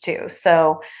conversations too.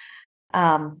 So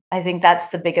I think that's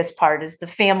the biggest part, is the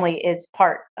family is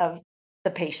part of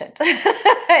the patient in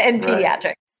Right.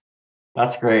 pediatrics.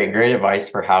 That's great. Great advice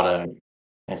for how to.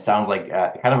 It sounds like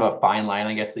kind of a fine line,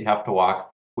 I guess, that you have to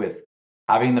walk with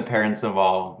having the parents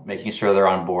involved, making sure they're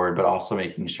on board, but also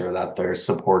making sure that they're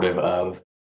supportive of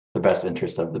the best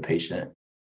interest of the patient.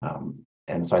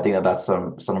 And so I think that that's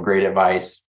some great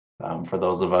advice for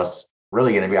those of us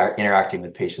really going to be interacting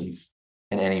with patients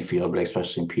in any field, but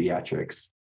especially in pediatrics.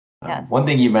 Yes. One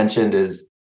thing you mentioned is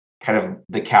kind of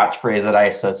the catchphrase that I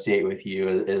associate with you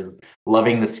is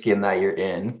loving the skin that you're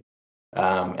in.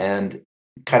 And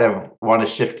kind of want to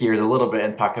shift gears a little bit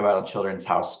and talk about a Children's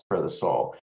House for the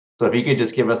Soul. So if you could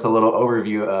just give us a little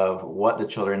overview of what the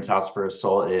Children's House for the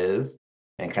Soul is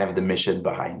and kind of the mission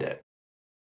behind it.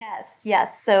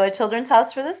 Yes. So a Children's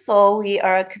House for the Soul, we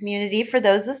are a community for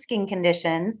those with skin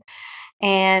conditions.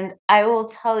 And I will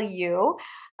tell you,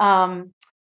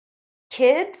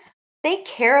 kids, they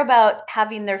care about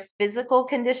having their physical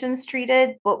conditions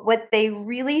treated, but what they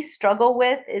really struggle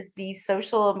with is the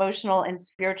social, emotional, and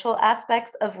spiritual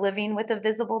aspects of living with a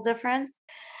visible difference.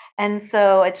 And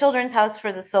so a Children's House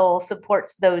for the Soul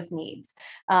supports those needs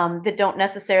that don't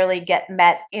necessarily get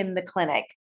met in the clinic.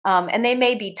 And they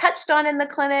may be touched on in the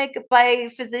clinic by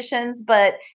physicians,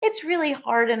 but it's really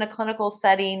hard in a clinical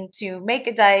setting to make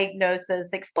a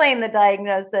diagnosis, explain the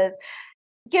diagnosis,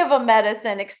 give a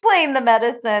medicine, explain the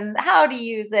medicine, how to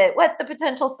use it, what the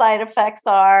potential side effects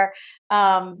are,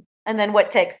 and then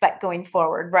what to expect going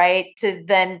forward, right? To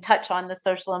then touch on the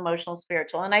social, emotional,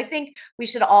 spiritual. And I think we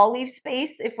should all leave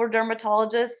space, if we're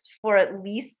dermatologists, for at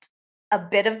least a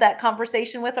bit of that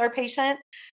conversation with our patient.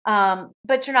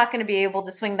 But you're not going to be able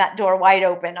to swing that door wide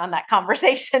open on that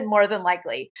conversation, more than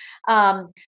likely.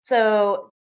 So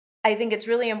I think it's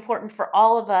really important for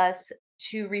all of us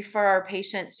to refer our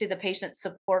patients to the patient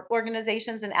support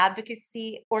organizations and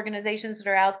advocacy organizations that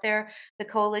are out there. The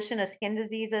Coalition of Skin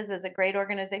Diseases is a great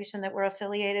organization that we're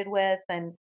affiliated with,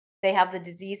 and they have the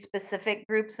disease-specific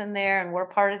groups in there, and we're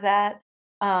part of that.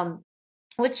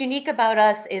 What's unique about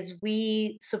us is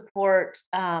we support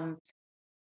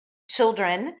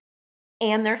children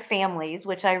and their families,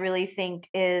 which I really think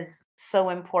is so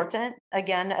important.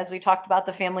 Again, as we talked about,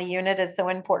 the family unit is so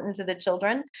important to the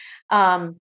children.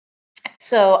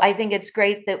 So I think it's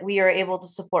great that we are able to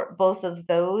support both of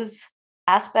those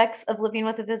aspects of living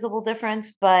with a visible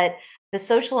difference, but the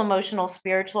social, emotional,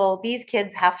 spiritual, these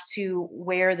kids have to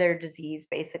wear their disease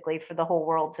basically for the whole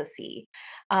world to see.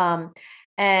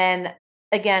 And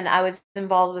again, I was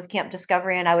involved with Camp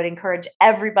Discovery, and I would encourage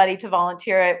everybody to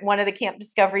volunteer at one of the Camp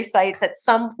Discovery sites at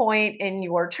some point in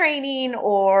your training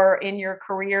or in your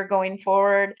career going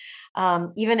forward,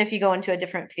 even if you go into a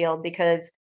different field,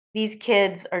 because these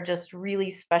kids are just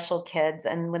really special kids.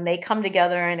 And when they come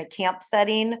together in a camp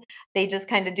setting, they just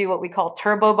kind of do what we call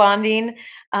turbo bonding,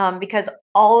 because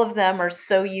all of them are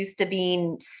so used to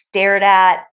being stared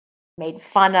at, made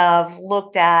fun of,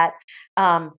 looked at,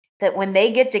 that when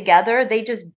they get together, they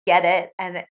just get it.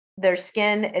 And their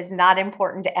skin is not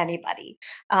important to anybody.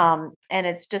 And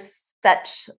it's just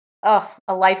such a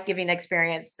life-giving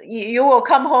experience. You will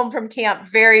come home from camp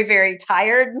very, very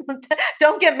tired.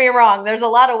 Don't get me wrong. There's a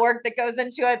lot of work that goes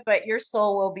into it, but your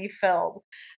soul will be filled,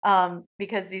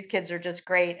 because these kids are just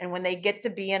great. And when they get to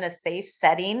be in a safe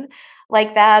setting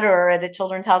like that, or at a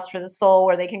Children's House for the Soul,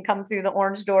 where they can come through the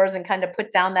orange doors and kind of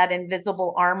put down that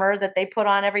invisible armor that they put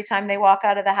on every time they walk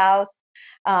out of the house,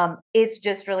 it's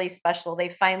just really special. They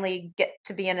finally get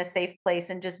to be in a safe place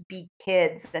and just be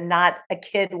kids, and not a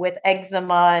kid with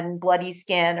eczema and bloody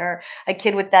skin, or a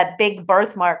kid with that big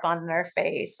birthmark on their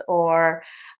face, or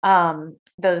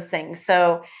those things.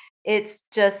 So it's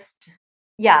just,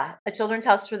 yeah, a Children's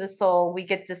House for the Soul. We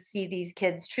get to see these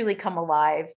kids truly come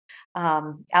alive,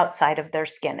 outside of their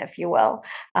skin, if you will.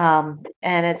 And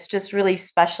it's just really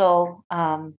special,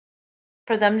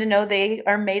 for them to know they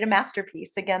are made a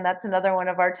masterpiece. Again, that's another one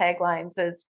of our taglines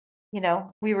is,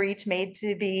 we were each made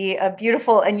to be a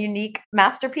beautiful and unique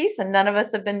masterpiece, and none of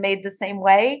us have been made the same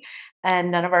way,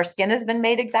 and none of our skin has been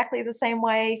made exactly the same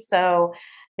way. So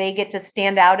they get to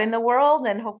stand out in the world,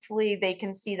 and hopefully they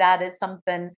can see that as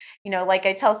something, like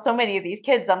I tell so many of these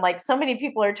kids, I'm like, so many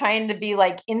people are trying to be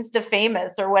like Insta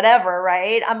famous or whatever,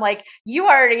 right? I'm like, you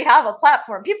already have a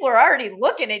platform. People are already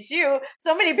looking at you.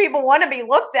 So many people want to be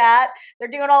looked at. They're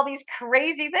doing all these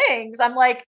crazy things. I'm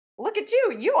like, look at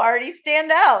you. You already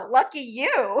stand out. Lucky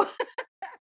you.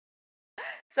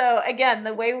 So again,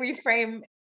 the way we frame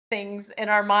things in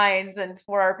our minds and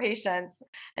for our patients,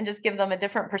 and just give them a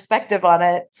different perspective on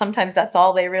it, sometimes that's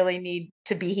all they really need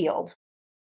to be healed.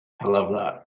 I love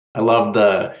that. I love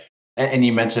and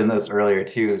you mentioned this earlier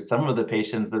too. Some of the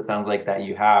patients, it sounds like that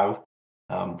you have,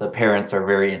 the parents are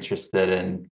very interested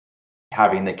in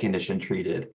having the condition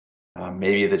treated.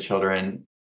 Maybe the children,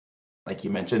 like you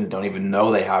mentioned, don't even know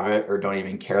they have it, or don't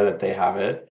even care that they have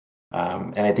it.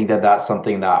 And I think that that's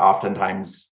something that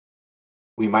oftentimes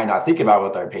we might not think about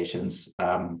with our patients.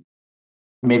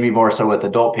 Maybe more so with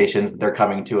adult patients, they're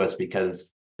coming to us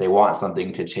because they want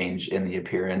something to change in the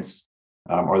appearance,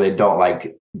 or they don't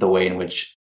like the way in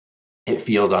which it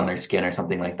feels on their skin or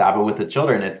something like that. But with the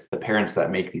children, it's the parents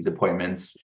that make these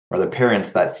appointments, or the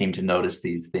parents that seem to notice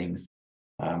these things.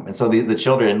 And so the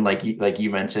children, like you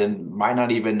mentioned, might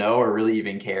not even know or really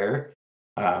even care,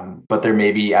 but they're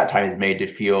maybe at times made to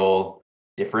feel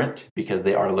different because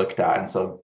they are looked at. And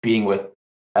so being with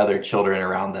other children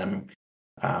around them,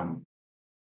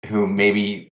 who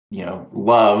maybe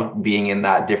love being in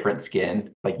that different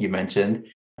skin, like you mentioned,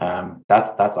 that's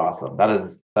awesome.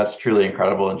 That's truly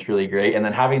incredible and truly great. And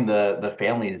then having the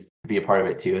families be a part of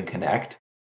it too and connect,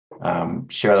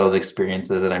 share those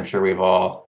experiences. And I'm sure we've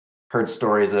all heard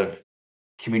stories of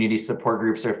community support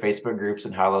groups or Facebook groups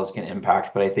and how those can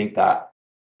impact. But I think that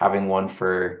having one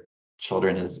for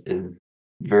children is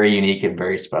very unique and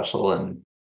very special, and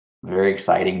very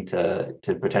exciting to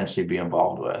potentially be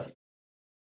involved with.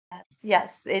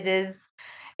 Yes, it is.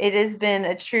 It has been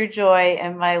a true joy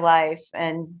in my life,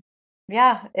 and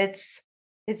yeah, it's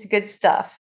good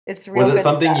stuff. It's Was real it good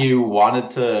something stuff. you wanted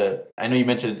to? I know you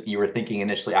mentioned you were thinking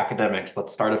initially academics,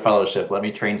 let's start a fellowship, let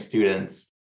me train students.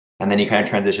 And then you kind of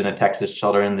transition to Texas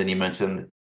Children. Then you mentioned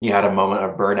you had a moment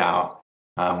of burnout.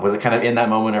 Was it kind of in that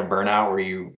moment of burnout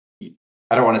where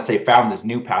I don't want to say found this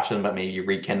new passion, but maybe you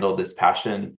rekindled this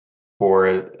passion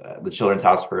for the Children's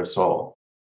House for a Soul?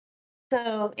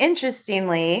 So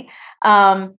interestingly,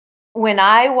 when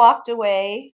I walked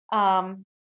away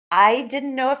I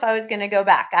didn't know if I was going to go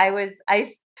back. I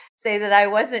say that I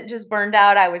wasn't just burned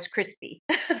out, I was crispy.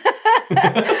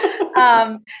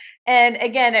 And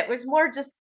again, it was more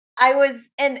just,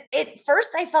 and at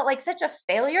first I felt like such a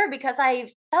failure because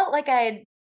I felt like I had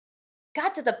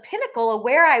got to the pinnacle of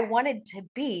where I wanted to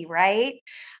be, right?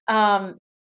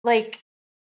 Like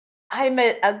I'm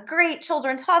at a great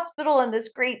children's hospital in this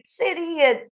great city,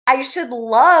 and I should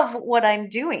love what I'm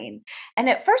doing. And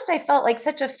at first, I felt like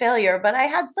such a failure, but I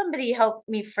had somebody help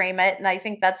me frame it. And I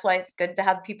think that's why it's good to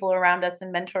have people around us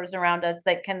and mentors around us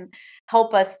that can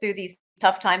help us through these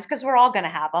tough times because we're all going to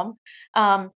have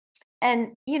them.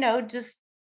 And, just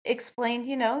explained,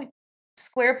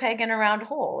 square peg in a round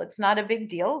hole. It's not a big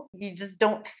deal. You just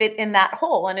don't fit in that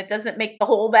hole. And it doesn't make the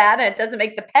hole bad and it doesn't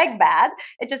make the peg bad.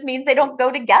 It just means they don't go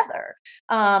together.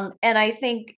 And I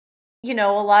think, a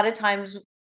lot of times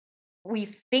we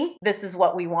think this is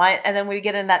what we want, and then we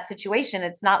get in that situation,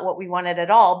 it's not what we wanted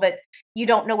at all. But you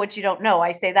don't know what you don't know.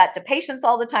 I say that to patients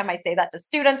all the time. I say that to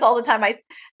students all the time.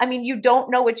 I mean, you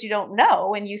don't know what you don't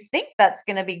know, and you think that's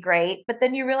going to be great, but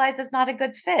then you realize it's not a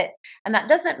good fit. And that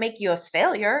doesn't make you a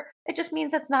failure. It just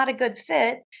means it's not a good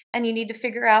fit, and you need to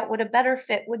figure out what a better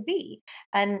fit would be.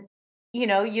 And you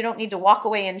don't need to walk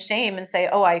away in shame and say,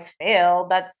 oh, I failed.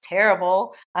 That's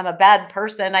terrible. I'm a bad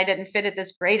person. I didn't fit at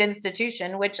this great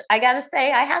institution, which I got to say,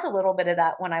 I had a little bit of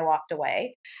that when I walked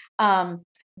away. But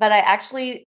I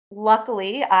actually,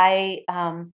 luckily, I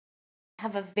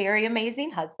have a very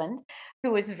amazing husband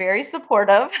who was very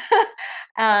supportive.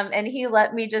 And he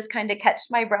let me just kind of catch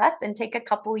my breath and take a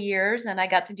couple years. And I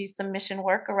got to do some mission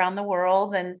work around the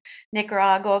world and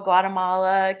Nicaragua,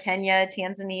 Guatemala, Kenya,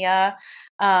 Tanzania.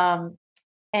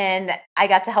 And I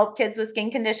got to help kids with skin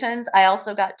conditions. I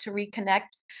also got to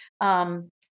reconnect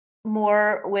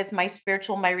more with my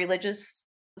spiritual, my religious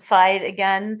side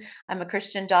again. I'm a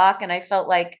Christian doc, and I felt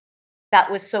like that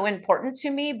was so important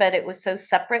to me, but it was so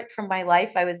separate from my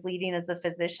life I was leading as a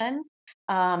physician.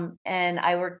 And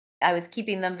I was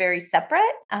keeping them very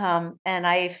separate. And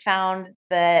I found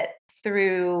that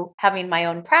through having my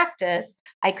own practice,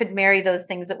 I could marry those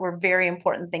things that were very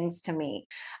important things to me.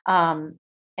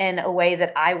 In a way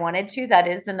that I wanted to. That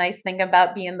is the nice thing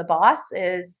about being the boss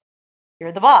is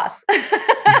you're the boss. But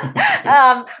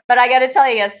I got to tell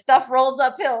you, stuff rolls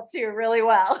uphill too really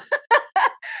well.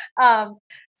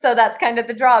 So that's kind of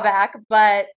the drawback.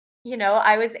 But,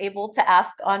 I was able to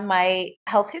ask on my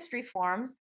health history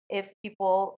forms if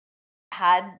people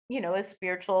had, a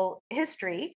spiritual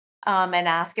history, and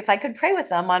ask if I could pray with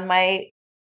them on my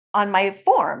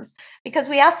forms, because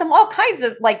we asked them all kinds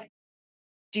of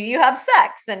do you have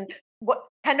sex, and what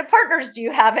kind of partners do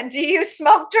you have, and do you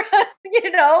smoke drugs?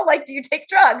 Do you take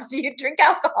drugs? Do you drink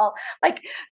alcohol?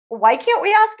 Why can't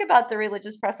we ask about the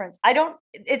religious preference?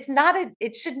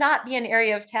 It should not be an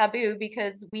area of taboo,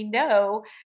 because we know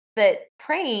that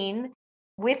praying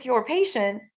with your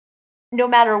patients, no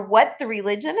matter what the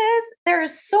religion is, there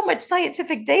is so much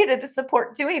scientific data to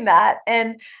support doing that.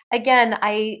 And again,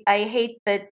 I hate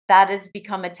that has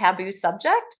become a taboo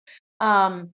subject.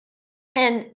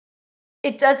 And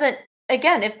it doesn't,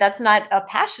 again, if that's not a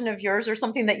passion of yours or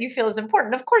something that you feel is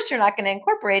important, of course, you're not going to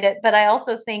incorporate it. But I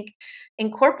also think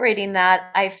incorporating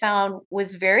that I found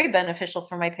was very beneficial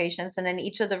for my patients. And in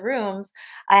each of the rooms,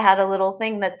 I had a little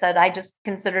thing that said, I just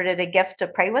considered it a gift to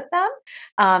pray with them,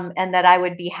 and that I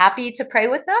would be happy to pray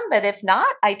with them. But if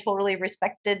not, I totally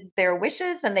respected their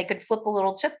wishes, and they could flip a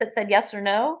little chip that said yes or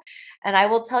no. And I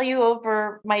will tell you,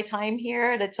 over my time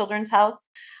here at a children's house,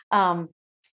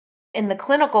 in the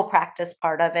clinical practice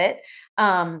part of it,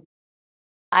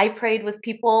 I prayed with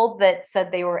people that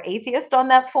said they were atheist on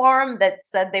that form, that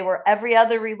said they were every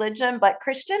other religion but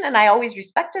Christian. And I always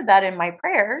respected that in my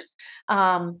prayers,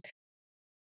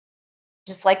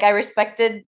 just like I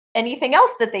respected anything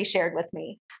else that they shared with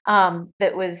me,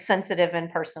 that was sensitive and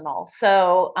personal.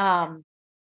 So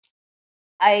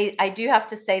I do have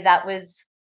to say that was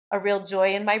a real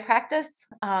joy in my practice,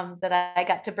 that I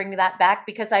got to bring that back,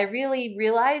 because I really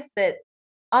realized that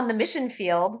on the mission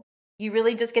field, you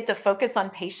really just get to focus on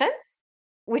patients,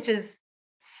 which is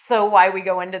so why we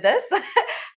go into this.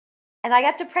 And I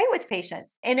got to pray with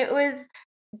patients, and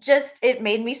it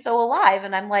made me so alive.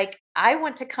 And I'm like, I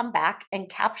want to come back and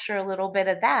capture a little bit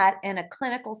of that in a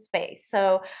clinical space.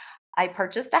 So I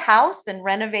purchased a house and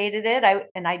renovated it.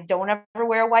 I don't ever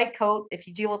wear a white coat. If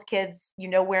you deal with kids,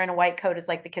 wearing a white coat is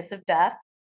like the kiss of death.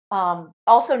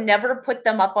 Also, never put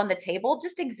them up on the table.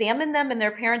 Just examine them in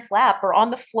their parents' lap or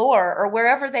on the floor or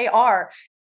wherever they are.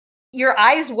 Your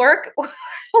eyes work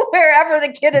wherever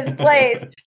the kid is placed.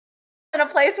 In a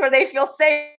place where they feel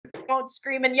safe, don't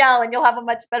scream and yell, and you'll have a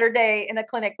much better day in a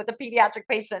clinic with a pediatric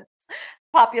patient.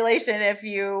 population if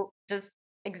you just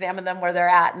examine them where they're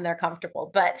at and they're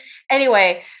comfortable. But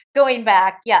anyway, going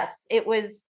back, yes, it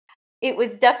was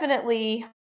definitely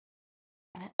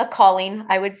a calling,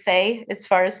 I would say, as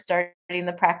far as starting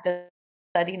the practice,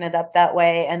 setting it up that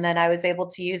way. And then I was able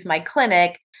to use my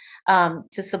clinic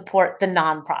to support the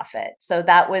nonprofit. So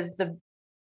that was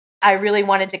I really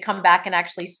wanted to come back and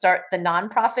actually start the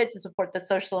nonprofit to support the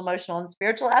social, emotional, and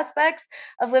spiritual aspects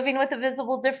of living with a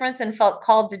visible difference, and felt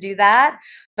called to do that.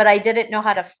 But I didn't know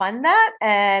how to fund that.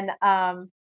 And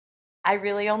I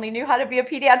really only knew how to be a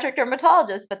pediatric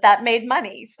dermatologist, but that made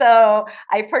money. So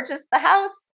I purchased the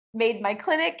house, made my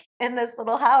clinic in this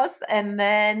little house, and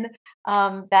then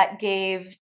that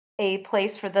gave a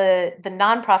place for the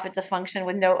nonprofit to function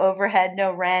with no overhead,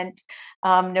 no rent,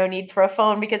 no need for a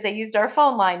phone because they used our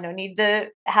phone line, no need to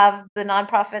have the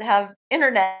nonprofit have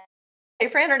internet, pay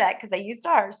for internet because they used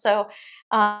ours. So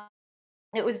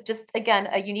it was just, again,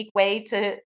 a unique way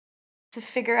to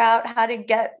figure out how to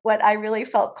get what I really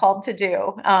felt called to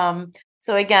do.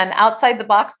 So again, outside the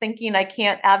box thinking, I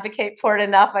can't advocate for it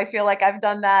enough. I feel like I've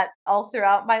done that all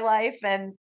throughout my life.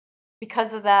 And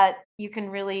because of that, you can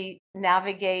really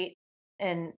navigate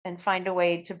and find a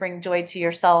way to bring joy to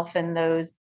yourself and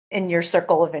those in your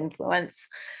circle of influence.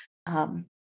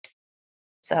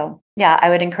 So yeah, I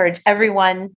would encourage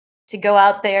everyone to go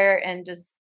out there and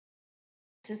just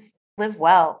live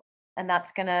well. And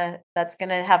that's gonna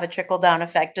have a trickle down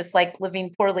effect, just like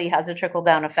living poorly has a trickle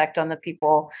down effect on the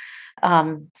people.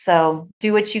 So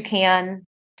do what you can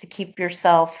to keep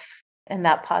yourself in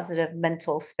that positive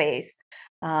mental space.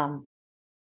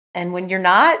 And when you're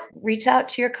not, reach out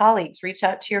to your colleagues, reach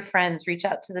out to your friends, reach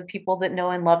out to the people that know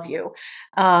and love you.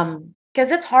 Because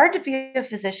it's hard to be a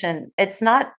physician. It's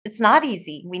not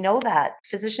easy. We know that.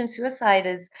 Physician suicide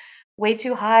is way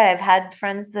too high. I've had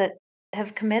friends that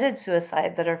have committed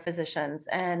suicide that are physicians,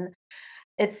 and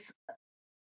it's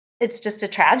just a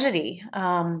tragedy.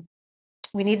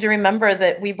 We need to remember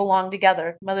that we belong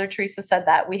together. Mother Teresa said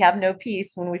that we have no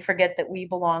peace when we forget that we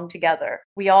belong together.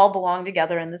 We all belong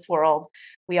together in this world.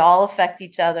 We all affect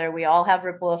each other. We all have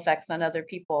ripple effects on other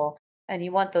people, and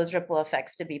you want those ripple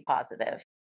effects to be positive.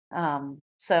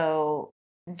 So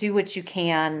do what you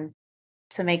can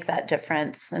to make that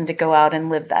difference and to go out and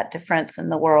live that difference in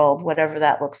the world, whatever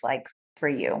that looks like for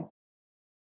you.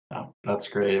 Oh, that's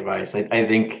great advice. I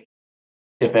think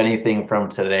if anything from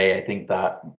today, I think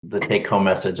that the take home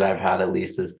message I've had at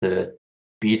least is to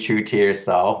be true to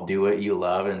yourself, do what you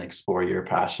love, and explore your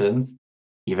passions,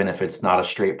 even if it's not a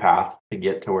straight path to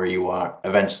get to where you want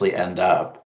eventually end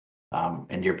up.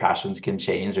 And your passions can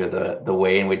change, or the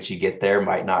way in which you get there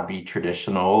might not be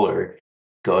traditional or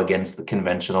go against the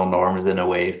conventional norms in a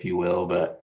way, if you will,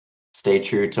 but stay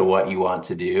true to what you want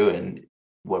to do and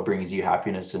what brings you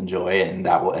happiness and joy, and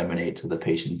that will emanate to the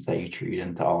patients that you treat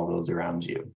and to all of those around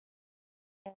you.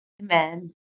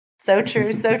 Amen. So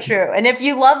true, so true. And if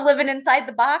you love living inside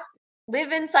the box,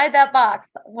 live inside that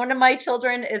box. One of my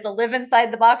children is a live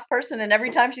inside the box person, and every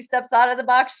time she steps out of the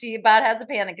box, she about has a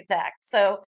panic attack.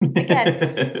 So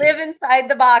again, live inside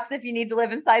the box if you need to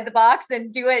live inside the box,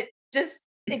 and do it just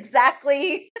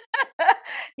exactly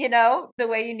the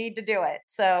way you need to do it.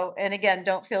 So, and again,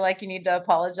 don't feel like you need to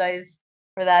apologize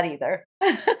for that either.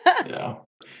 Yeah.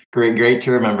 Great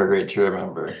to remember. Great to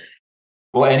remember.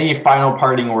 Well, any final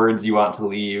parting words you want to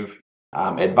leave?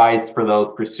 Advice for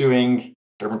those pursuing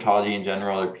dermatology in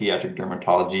general, or pediatric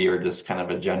dermatology, or just kind of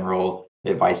a general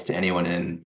advice to anyone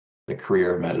in the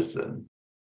career of medicine?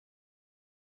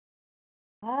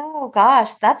 Oh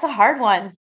gosh, that's a hard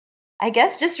one. I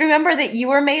guess just remember that you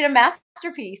were made a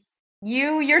masterpiece.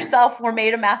 You yourself were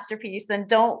made a masterpiece, and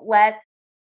don't let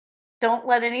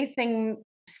anything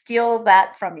steal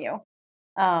that from you.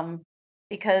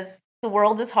 Because the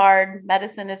world is hard,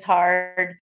 medicine is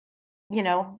hard,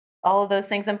 all of those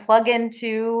things, and plug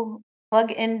into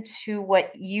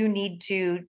what you need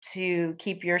to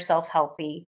keep yourself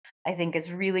healthy. I think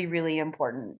is really, really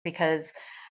important, because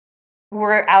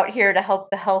we're out here to help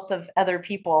the health of other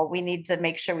people. We need to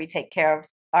make sure we take care of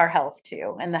our health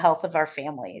too, and the health of our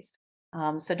families.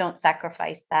 So don't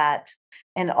sacrifice that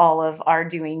in all of our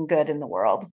doing good in the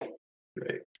world.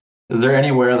 Great. Is there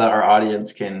anywhere that our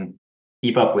audience can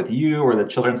keep up with you or the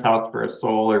Children's House for a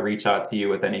Soul, or reach out to you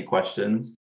with any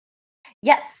questions?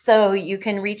 Yes, so you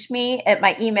can reach me at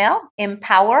my email,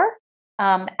 empower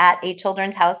at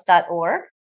achildrenshouse.org.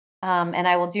 And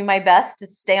I will do my best to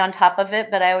stay on top of it.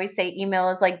 But I always say email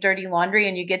is like dirty laundry,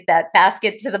 and you get that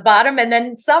basket to the bottom, and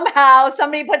then somehow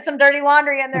somebody put some dirty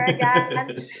laundry in there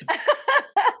again.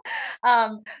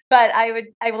 But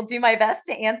I will do my best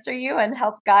to answer you and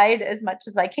help guide as much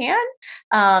as I can,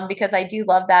 because I do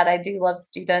love that. I do love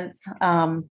students.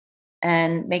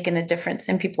 And making a difference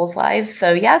in people's lives.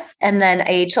 So yes. And then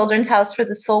a Children's House for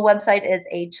the Soul website is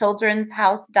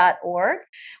achildrenshouse.org.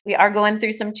 We are going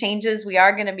through some changes. We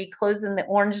are going to be closing the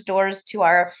orange doors to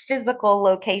our physical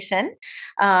location,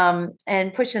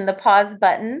 and pushing the pause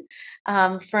button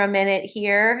for a minute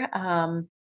here.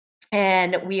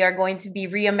 And we are going to be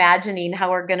reimagining how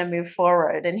we're going to move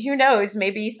forward. And who knows,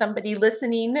 maybe somebody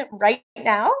listening right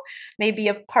now may be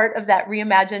a part of that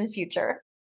reimagined future.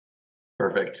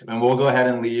 Perfect. And we'll go ahead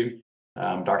and leave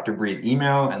Dr. Bree's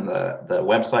email and the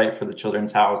website for the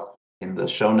Children's House in the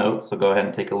show notes. So go ahead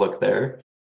and take a look there.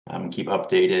 Keep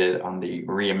updated on the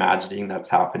reimagining that's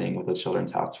happening with the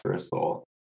Children's House for a Soul.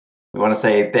 We want to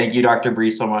say thank you, Dr.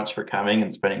 Bree, so much for coming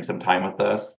and spending some time with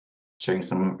us, sharing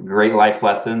some great life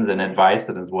lessons and advice,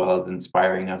 and as well as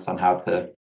inspiring us on how to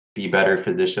be better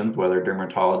physicians, whether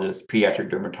dermatologists,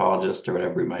 pediatric dermatologists, or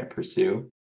whatever we might pursue.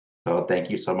 So thank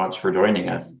you so much for joining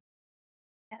us.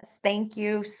 Yes, thank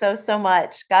you so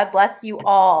much. God bless you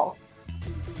all.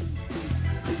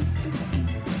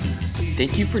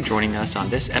 Thank you for joining us on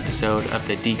this episode of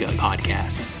the DIGA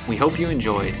podcast. We hope you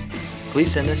enjoyed. Please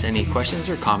send us any questions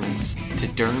or comments to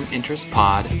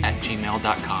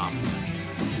derminterestpod@gmail.com.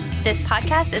 This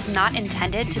podcast is not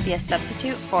intended to be a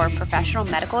substitute for professional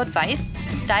medical advice,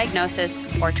 diagnosis,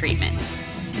 or treatment.